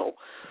and go.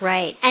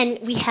 Right. And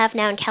we have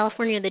now in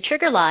California the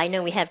trigger law. I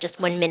know we have just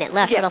 1 minute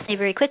left, but I'll say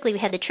very quickly we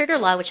have the trigger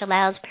law, which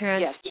allows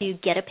parents to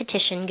get a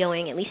petition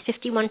going. At least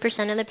 51%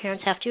 of the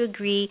parents have to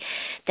agree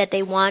that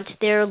they want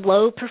their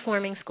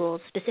low-performing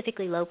schools,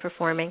 specifically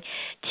low-performing,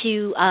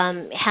 to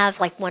have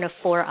like one of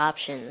 4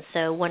 options.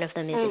 So one of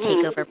them is a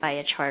takeover by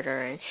a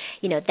charter. And,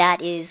 that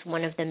is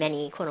one of the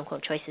many,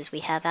 quote-unquote, choices we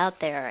have out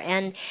there.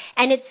 And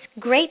it's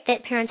great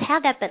that parents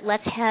have that, but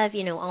let's have,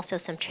 also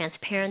some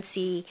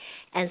transparency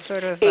and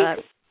sort of, a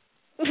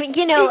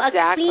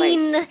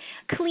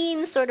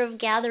clean sort of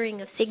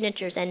gathering of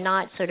signatures and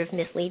not sort of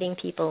misleading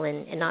people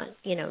and not,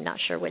 not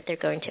sure what they're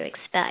going to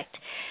expect.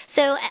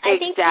 So I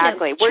think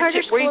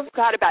charter schools, we've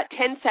got about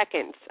 10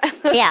 seconds.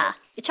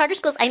 The charter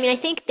schools, I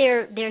think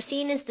they're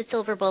seen as the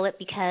silver bullet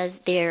because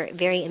they're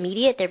very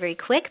immediate, they're very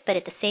quick, but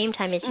at the same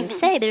time, as you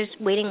say, there's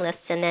waiting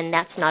lists, and then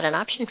that's not an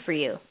option for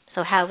you.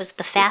 So how is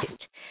the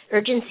fast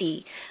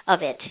urgency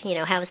of it?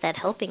 How is that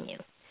helping you?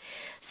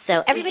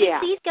 So everybody,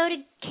 please go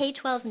to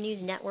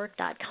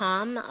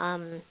K12newsnetwork.com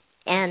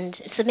and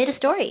submit a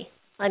story.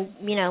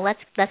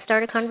 Let's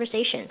start a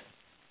conversation.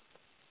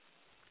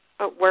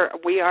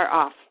 We are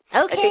off.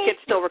 Okay. I think it's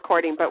still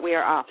recording, but we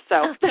are off. So.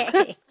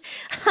 Okay.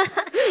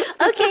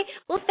 Okay.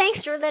 Well,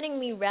 thanks for letting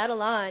me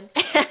rattle on.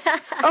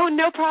 Oh,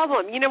 no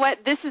problem. You know what?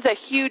 This is a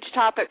huge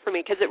topic for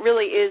me because it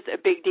really is a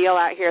big deal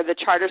out here. The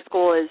charter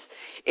school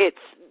it's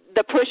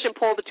the push and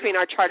pull between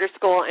our charter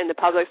school and the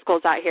public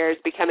schools out here is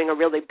becoming a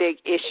really big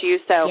issue.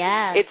 So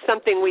it's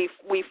something we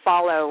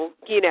follow,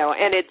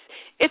 and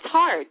it's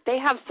hard. They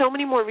have so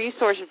many more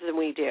resources than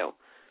we do.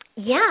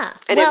 Yeah.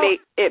 And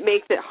it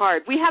makes it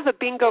hard. We have a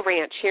bingo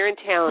ranch here in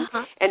town,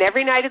 and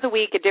every night of the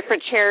week a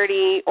different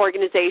charity,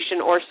 organization,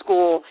 or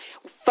school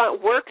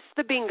works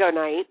the bingo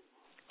night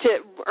to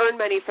earn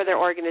money for their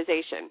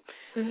organization.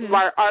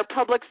 Our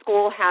public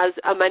school has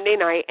a Monday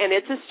night, and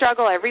it's a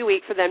struggle every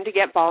week for them to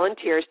get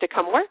volunteers to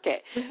come work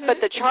it.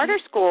 But the charter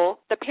school,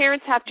 the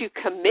parents have to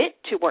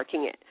commit to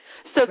working it.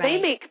 So they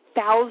make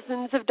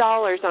thousands of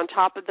dollars on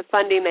top of the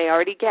funding they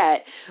already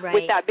get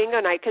with that bingo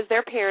night because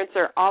their parents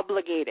are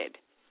obligated.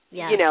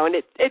 Yeah. And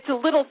it's a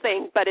little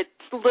thing, but it's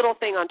a little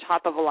thing on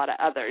top of a lot of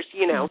others,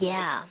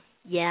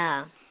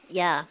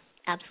 Yeah,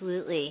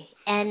 absolutely.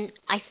 And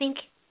I think,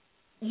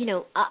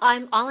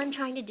 all I'm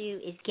trying to do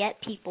is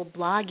get people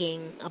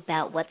blogging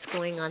about what's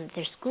going on at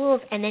their schools,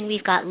 and then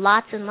we've got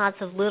lots and lots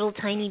of little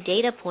tiny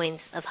data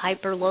points of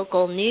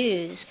hyper-local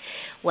news,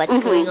 what's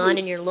going on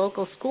in your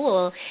local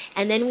school,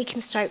 and then we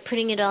can start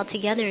putting it all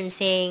together and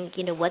saying,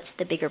 what's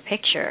the bigger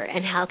picture,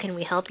 and how can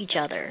we help each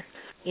other?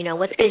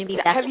 What's going to be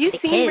best for the kids.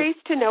 Have you seen Race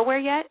to Nowhere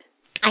yet?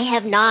 I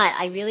have not.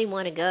 I really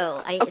want to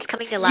go. It's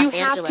coming to Los Angeles.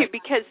 You have to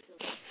because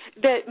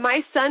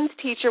my son's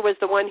teacher was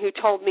the one who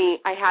told me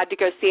I had to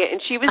go see it,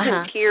 and she was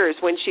in tears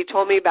when she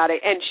told me about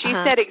it. And she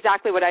said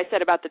exactly what I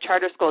said about the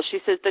charter schools. She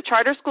says the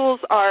charter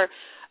schools are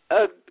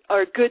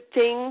a good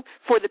thing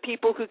for the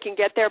people who can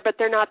get there, but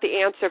they're not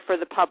the answer for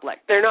the public.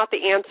 They're not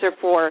the answer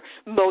for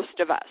most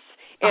of us.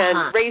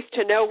 And Race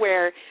to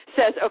Nowhere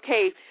says,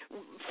 okay,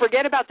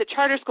 forget about the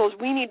charter schools.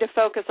 We need to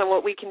focus on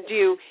what we can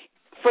do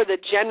for the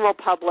general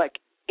public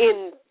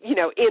in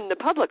the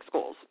public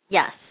schools.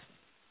 Yes.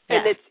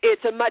 And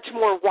it's a much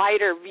more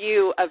wider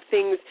view of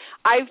things.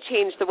 I've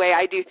changed the way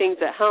I do things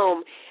at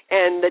home,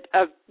 and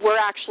we're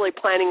actually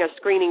planning a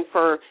screening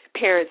for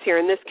parents here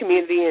in this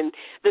community, and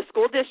the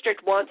school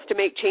district wants to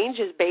make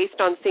changes based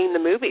on seeing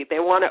the movie. They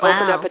want to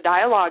open up a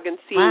dialogue and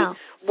see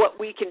what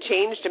we can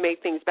change to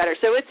make things better.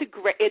 So it's a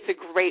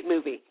great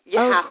movie. You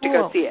have to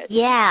go see it.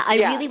 Yeah, I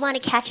really want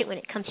to catch it when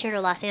it comes here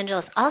to Los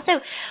Angeles. Also,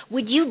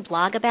 would you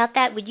blog about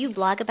that?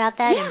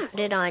 And put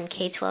it on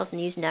K12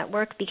 News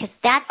Network? Because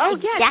that's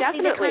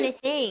exactly the kind of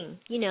thing,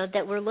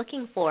 that we're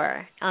looking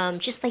for.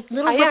 Just like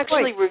little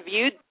reports.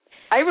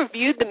 I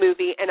reviewed the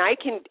movie, and I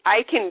can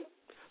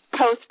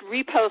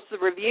repost the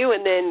review,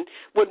 and then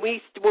when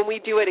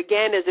we do it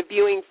again as a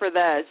viewing for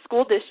the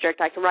school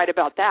district, I can write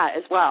about that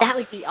as well. That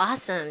would be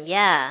awesome.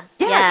 Yeah.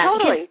 Yeah,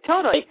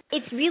 totally.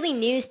 It's really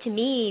news to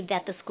me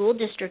that the school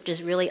district is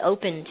really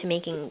open to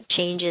making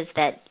changes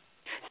that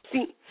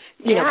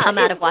come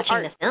out of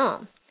watching the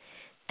film.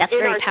 That's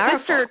very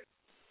powerful.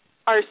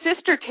 Our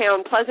sister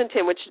town,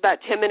 Pleasanton, which is about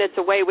 10 minutes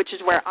away, which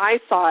is where I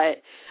saw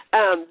it,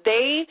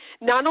 they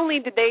not only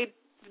did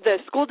the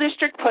school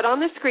district put on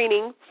the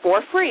screening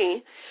for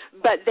free,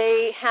 but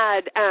they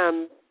had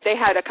They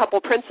had a couple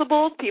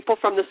principals, people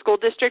from the school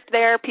district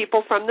there,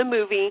 people from the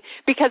movie,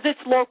 because it's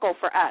local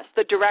for us.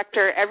 The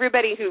director,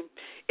 everybody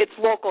it's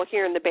local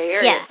here in the Bay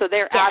Area, so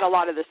they're at a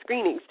lot of the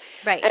screenings.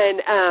 Right.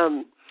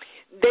 And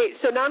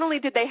so not only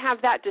did they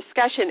have that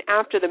discussion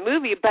after the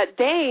movie, but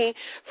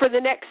for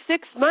the next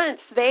 6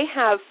 months, they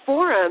have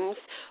forums,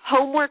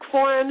 homework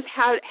forums,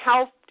 how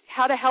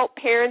to help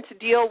parents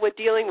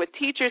dealing with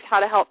teachers, how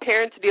to help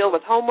parents deal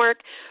with homework,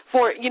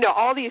 for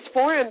all these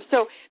forums.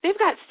 So they've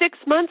got 6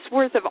 months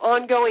worth of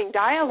ongoing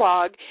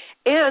dialogue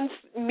and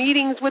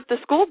meetings with the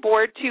school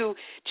board to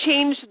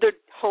change the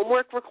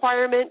homework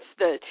requirements,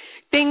 the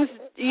things,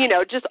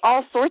 just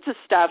all sorts of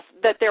stuff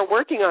that they're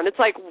working on. It's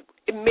like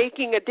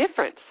making a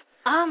difference.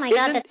 Oh my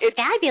God, that's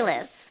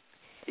fabulous.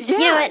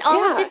 Yeah, and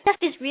all of this stuff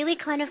is really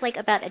kind of like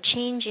about a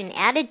change in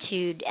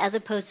attitude as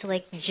opposed to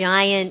like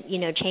giant,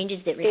 changes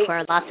that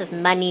require lots of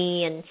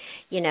money and,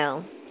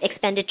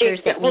 expenditures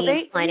that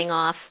need signing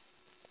off.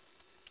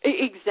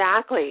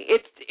 Exactly.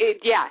 It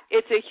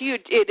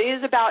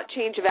is about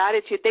change of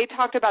attitude. They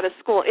talked about a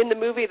school, in the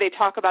movie they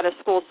talk about a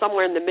school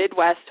somewhere in the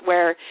Midwest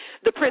where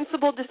the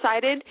principal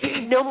decided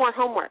no more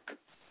homework.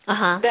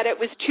 That it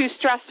was too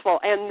stressful,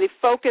 and the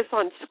focus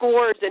on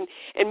scores and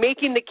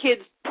making the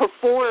kids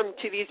perform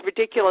to these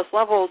ridiculous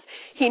levels,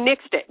 he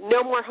nixed it.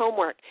 No more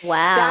homework.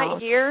 Wow.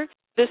 That year,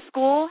 the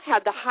school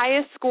had the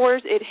highest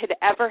scores it had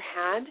ever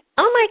had.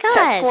 Oh, my God.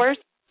 Test scores.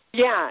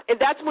 Yeah,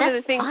 and that's one of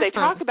the things they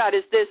talk about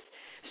is this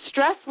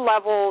stress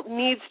level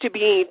needs to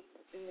be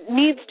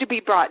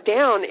brought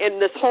down, and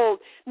this whole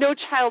no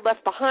child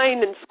left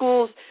behind, and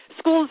schools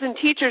and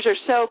teachers are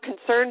so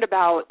concerned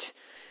about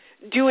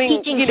doing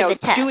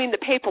the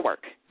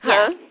paperwork.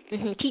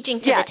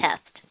 Teaching to the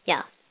test.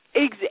 Yeah.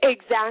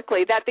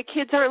 Exactly. That the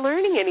kids aren't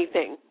learning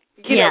anything.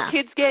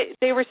 Kids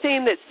they were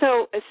saying that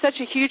such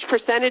a huge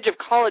percentage of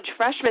college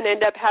freshmen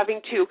end up having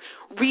to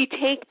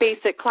retake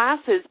basic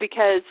classes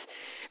because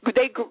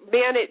they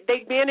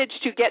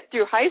managed to get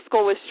through high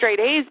school with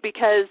straight A's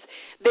because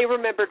they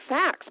remembered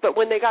facts. But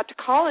when they got to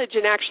college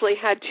and actually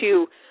had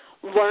to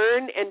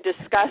learn and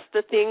discuss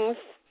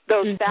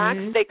those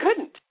facts, they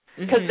couldn't.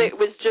 Because it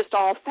was just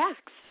all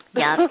facts.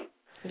 Yeah,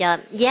 that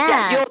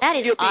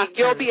is awesome.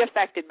 You'll be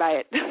affected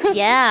by it.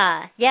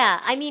 Yeah.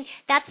 I mean,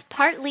 that's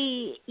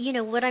partly,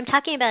 what I'm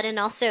talking about, and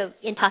also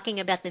in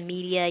talking about the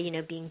media,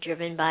 being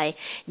driven by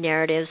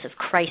narratives of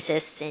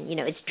crisis, and,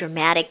 it's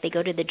dramatic. They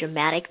go to the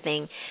dramatic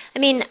thing. I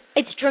mean,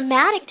 it's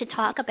dramatic to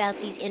talk about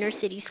these inner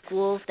city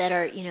schools that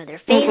are,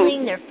 they're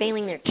failing. They're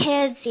failing their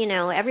kids.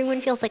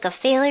 Everyone feels like a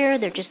failure.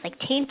 They're just like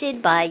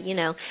tainted by,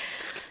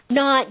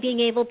 not being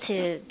able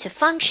to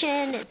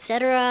function, et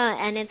cetera.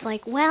 And it's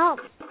like, well,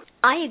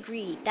 I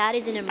agree. That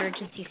is an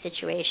emergency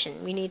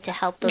situation. We need to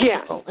help those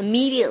people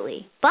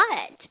immediately.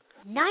 But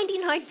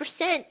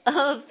 99%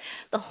 of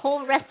the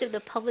whole rest of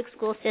the public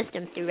school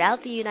system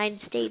throughout the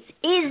United States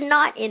is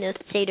not in a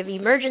state of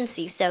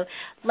emergency. So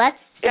let's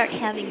start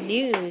having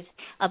news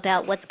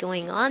about what's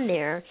going on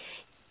there.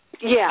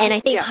 Yeah, and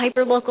I think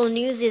hyperlocal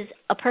news is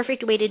a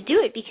perfect way to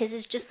do it because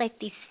it's just like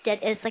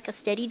it's like a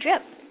steady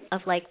drip of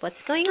like what's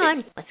going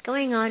on,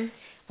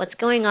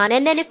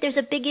 and then if there's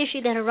a big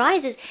issue that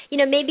arises,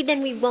 maybe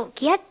then we won't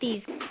get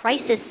these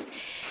crisis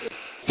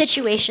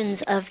situations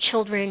of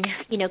children,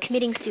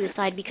 committing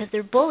suicide because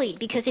they're bullied.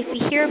 Because if we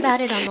hear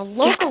about it on the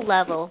local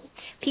level,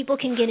 people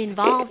can get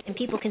involved and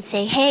people can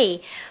say,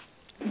 hey,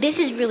 this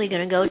is really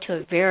going to go to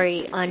a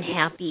very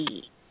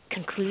unhappy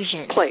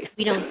conclusion if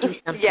we don't do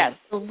something.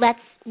 So let's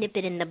nip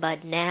it in the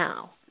bud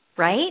now,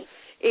 right?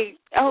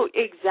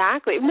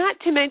 Exactly. Not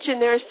to mention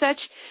there's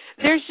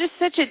just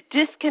such a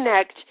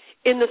disconnect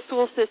in the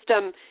school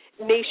system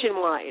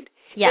nationwide.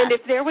 Yeah. And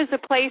if there was a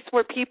place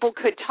where people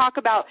could talk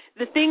about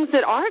the things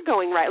that are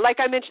going right,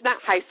 like I mentioned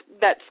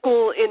that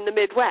school in the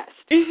Midwest,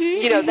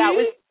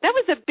 that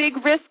was a big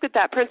risk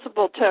that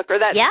principal took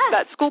or that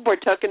school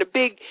board took,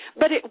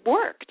 but it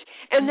worked.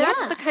 And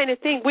that's the kind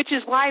of thing, which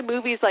is why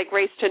movies like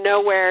Race to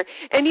Nowhere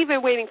and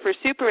even Waiting for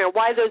Superman,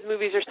 why those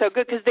movies are so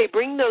good, because they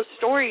bring those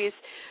stories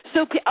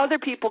so other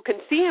people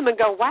can see them and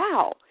go,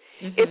 wow.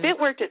 If it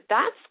worked at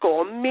that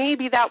school,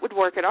 maybe that would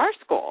work at our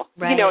school.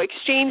 Right.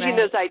 Exchanging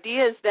those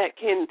ideas that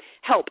can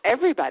help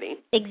everybody.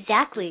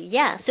 Exactly,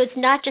 yeah. So it's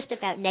not just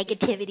about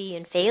negativity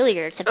and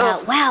failure. It's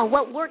about, wow,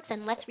 what works,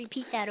 and let's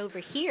repeat that over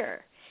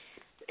here.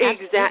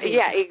 Exactly.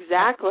 Yeah,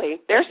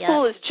 exactly. Their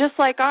school is just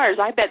like ours.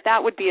 I bet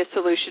that would be a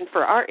solution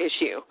for our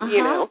issue,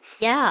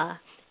 Yeah.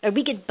 Or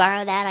we could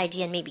borrow that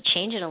idea and maybe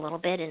change it a little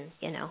bit and,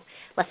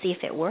 let's see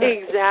if it works.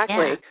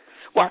 Exactly. Yeah.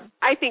 Well,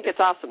 I think it's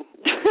awesome.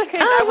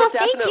 I will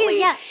definitely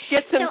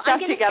get some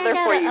stuff together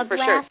for you for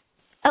sure.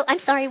 Oh,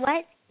 I'm sorry,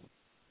 what?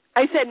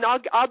 I said,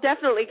 I'll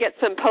definitely get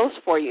some posts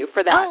for you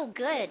for that. Oh,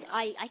 good.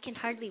 I can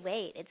hardly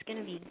wait. It's going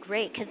to be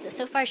great because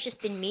so far it's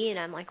just been me, and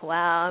I'm like,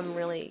 wow, I'm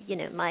really,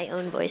 my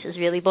own voice is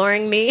really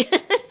boring me.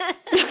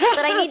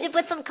 But I need to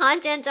put some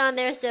content on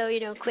there, so,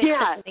 quick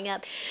something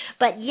up.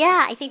 But,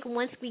 I think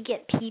once we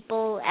get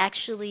people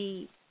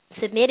actually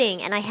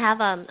submitting, and I have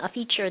a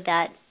feature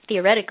that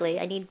theoretically,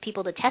 I need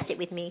people to test it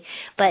with me,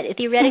 but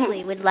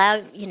theoretically it would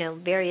allow,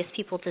 various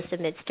people to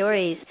submit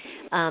stories,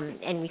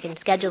 and we can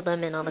schedule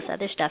them and all this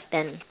other stuff,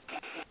 then,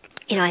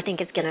 I think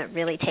it's going to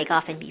really take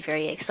off and be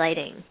very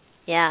exciting.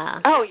 Yeah.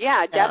 Oh,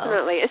 yeah,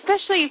 definitely.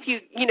 Especially if you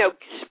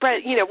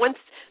spread, once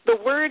the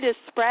word is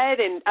spread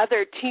and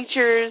other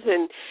teachers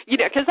and,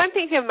 because I'm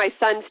thinking of my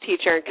son's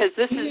teacher, because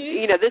this is,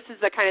 this is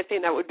the kind of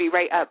thing that would be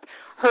right up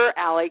her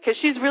alley, because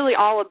she's really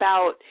all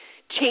about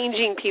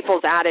changing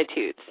people's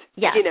attitudes,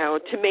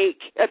 to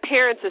make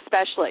parents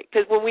especially,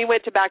 because when we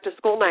went to back to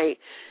school night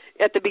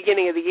at the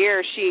beginning of the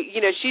year,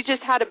 she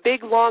just had a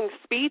big, long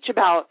speech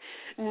about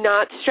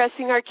not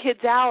stressing our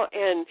kids out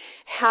and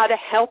how to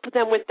help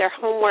them with their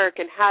homework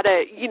and how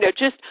to,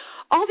 just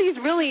all these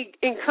really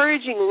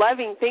encouraging,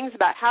 loving things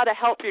about how to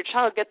help your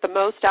child get the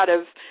most out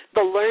of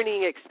the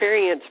learning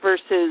experience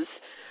versus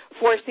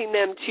forcing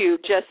them to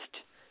just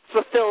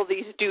fulfill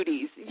these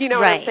duties. You know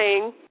what I'm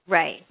saying?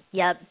 Right.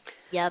 Yep,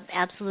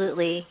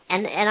 absolutely.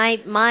 And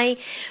my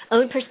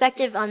own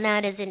perspective on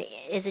that as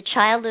a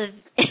child of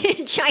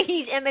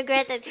Chinese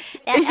immigrants and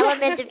that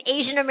element of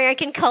Asian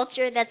American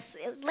culture that's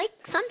like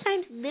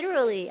sometimes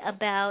literally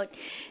about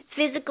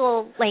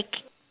physical, like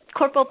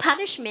corporal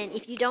punishment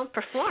if you don't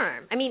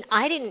perform. I mean,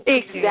 I didn't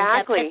experience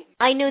that, but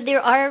I know there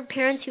are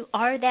parents who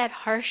are that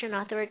harsh and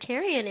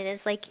authoritarian, and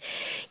it's like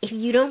if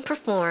you don't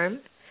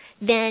perform,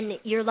 then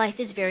your life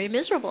is very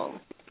miserable.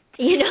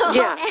 Yeah.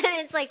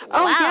 And it's like,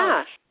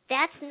 wow.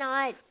 That's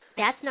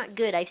not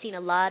good. I've seen a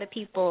lot of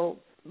people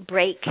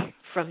break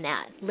from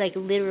that, like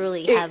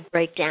literally have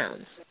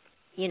breakdowns,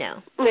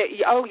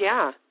 Oh,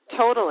 yeah,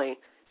 totally.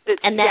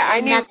 And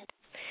that's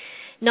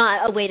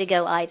not a way to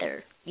go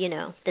either,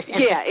 This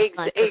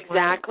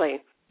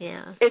exactly.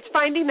 Yeah. It's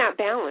finding that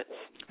balance.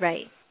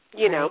 Right.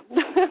 Yep.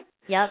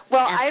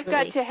 Well, absolutely. I've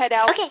got to head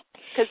out. Okay.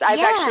 Because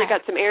I've actually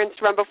got some errands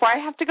to run before I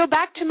have to go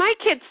back to my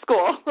kids'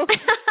 school. Because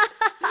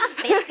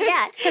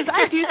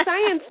I do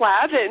science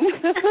lab. And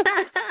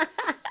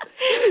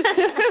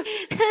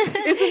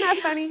isn't that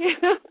funny?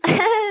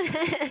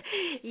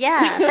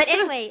 Yeah. But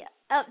anyway,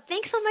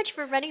 thanks so much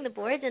for running the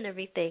boards and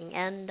everything.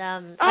 And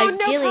no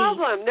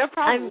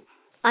problem.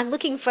 I'm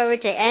looking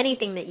forward to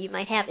anything that you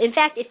might have. In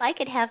fact, if I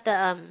could have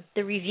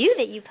the review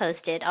that you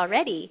posted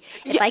already,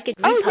 if I could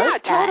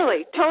repost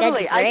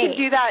totally. I can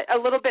do that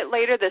a little bit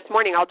later this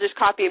morning. I'll just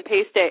copy and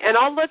paste it, and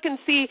I'll look and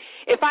see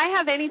if I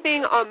have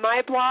anything on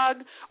my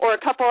blog or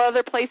a couple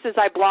other places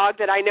I blog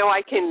that I know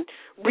I can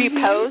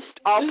repost.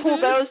 I'll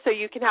pull those so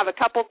you can have a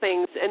couple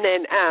things, and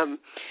then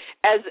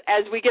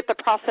as we get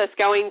the process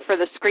going for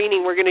the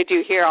screening we're going to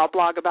do here, I'll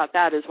blog about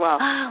that as well.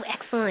 Oh,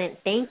 excellent.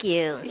 Thank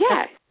you.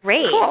 Yeah.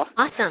 Great. Cool.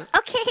 Awesome.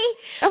 Okay.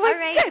 All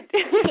right.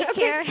 Good. Take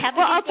care. Have a good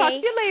day. I'll talk to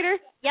you later.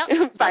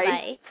 Yep. Bye.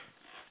 Bye-bye.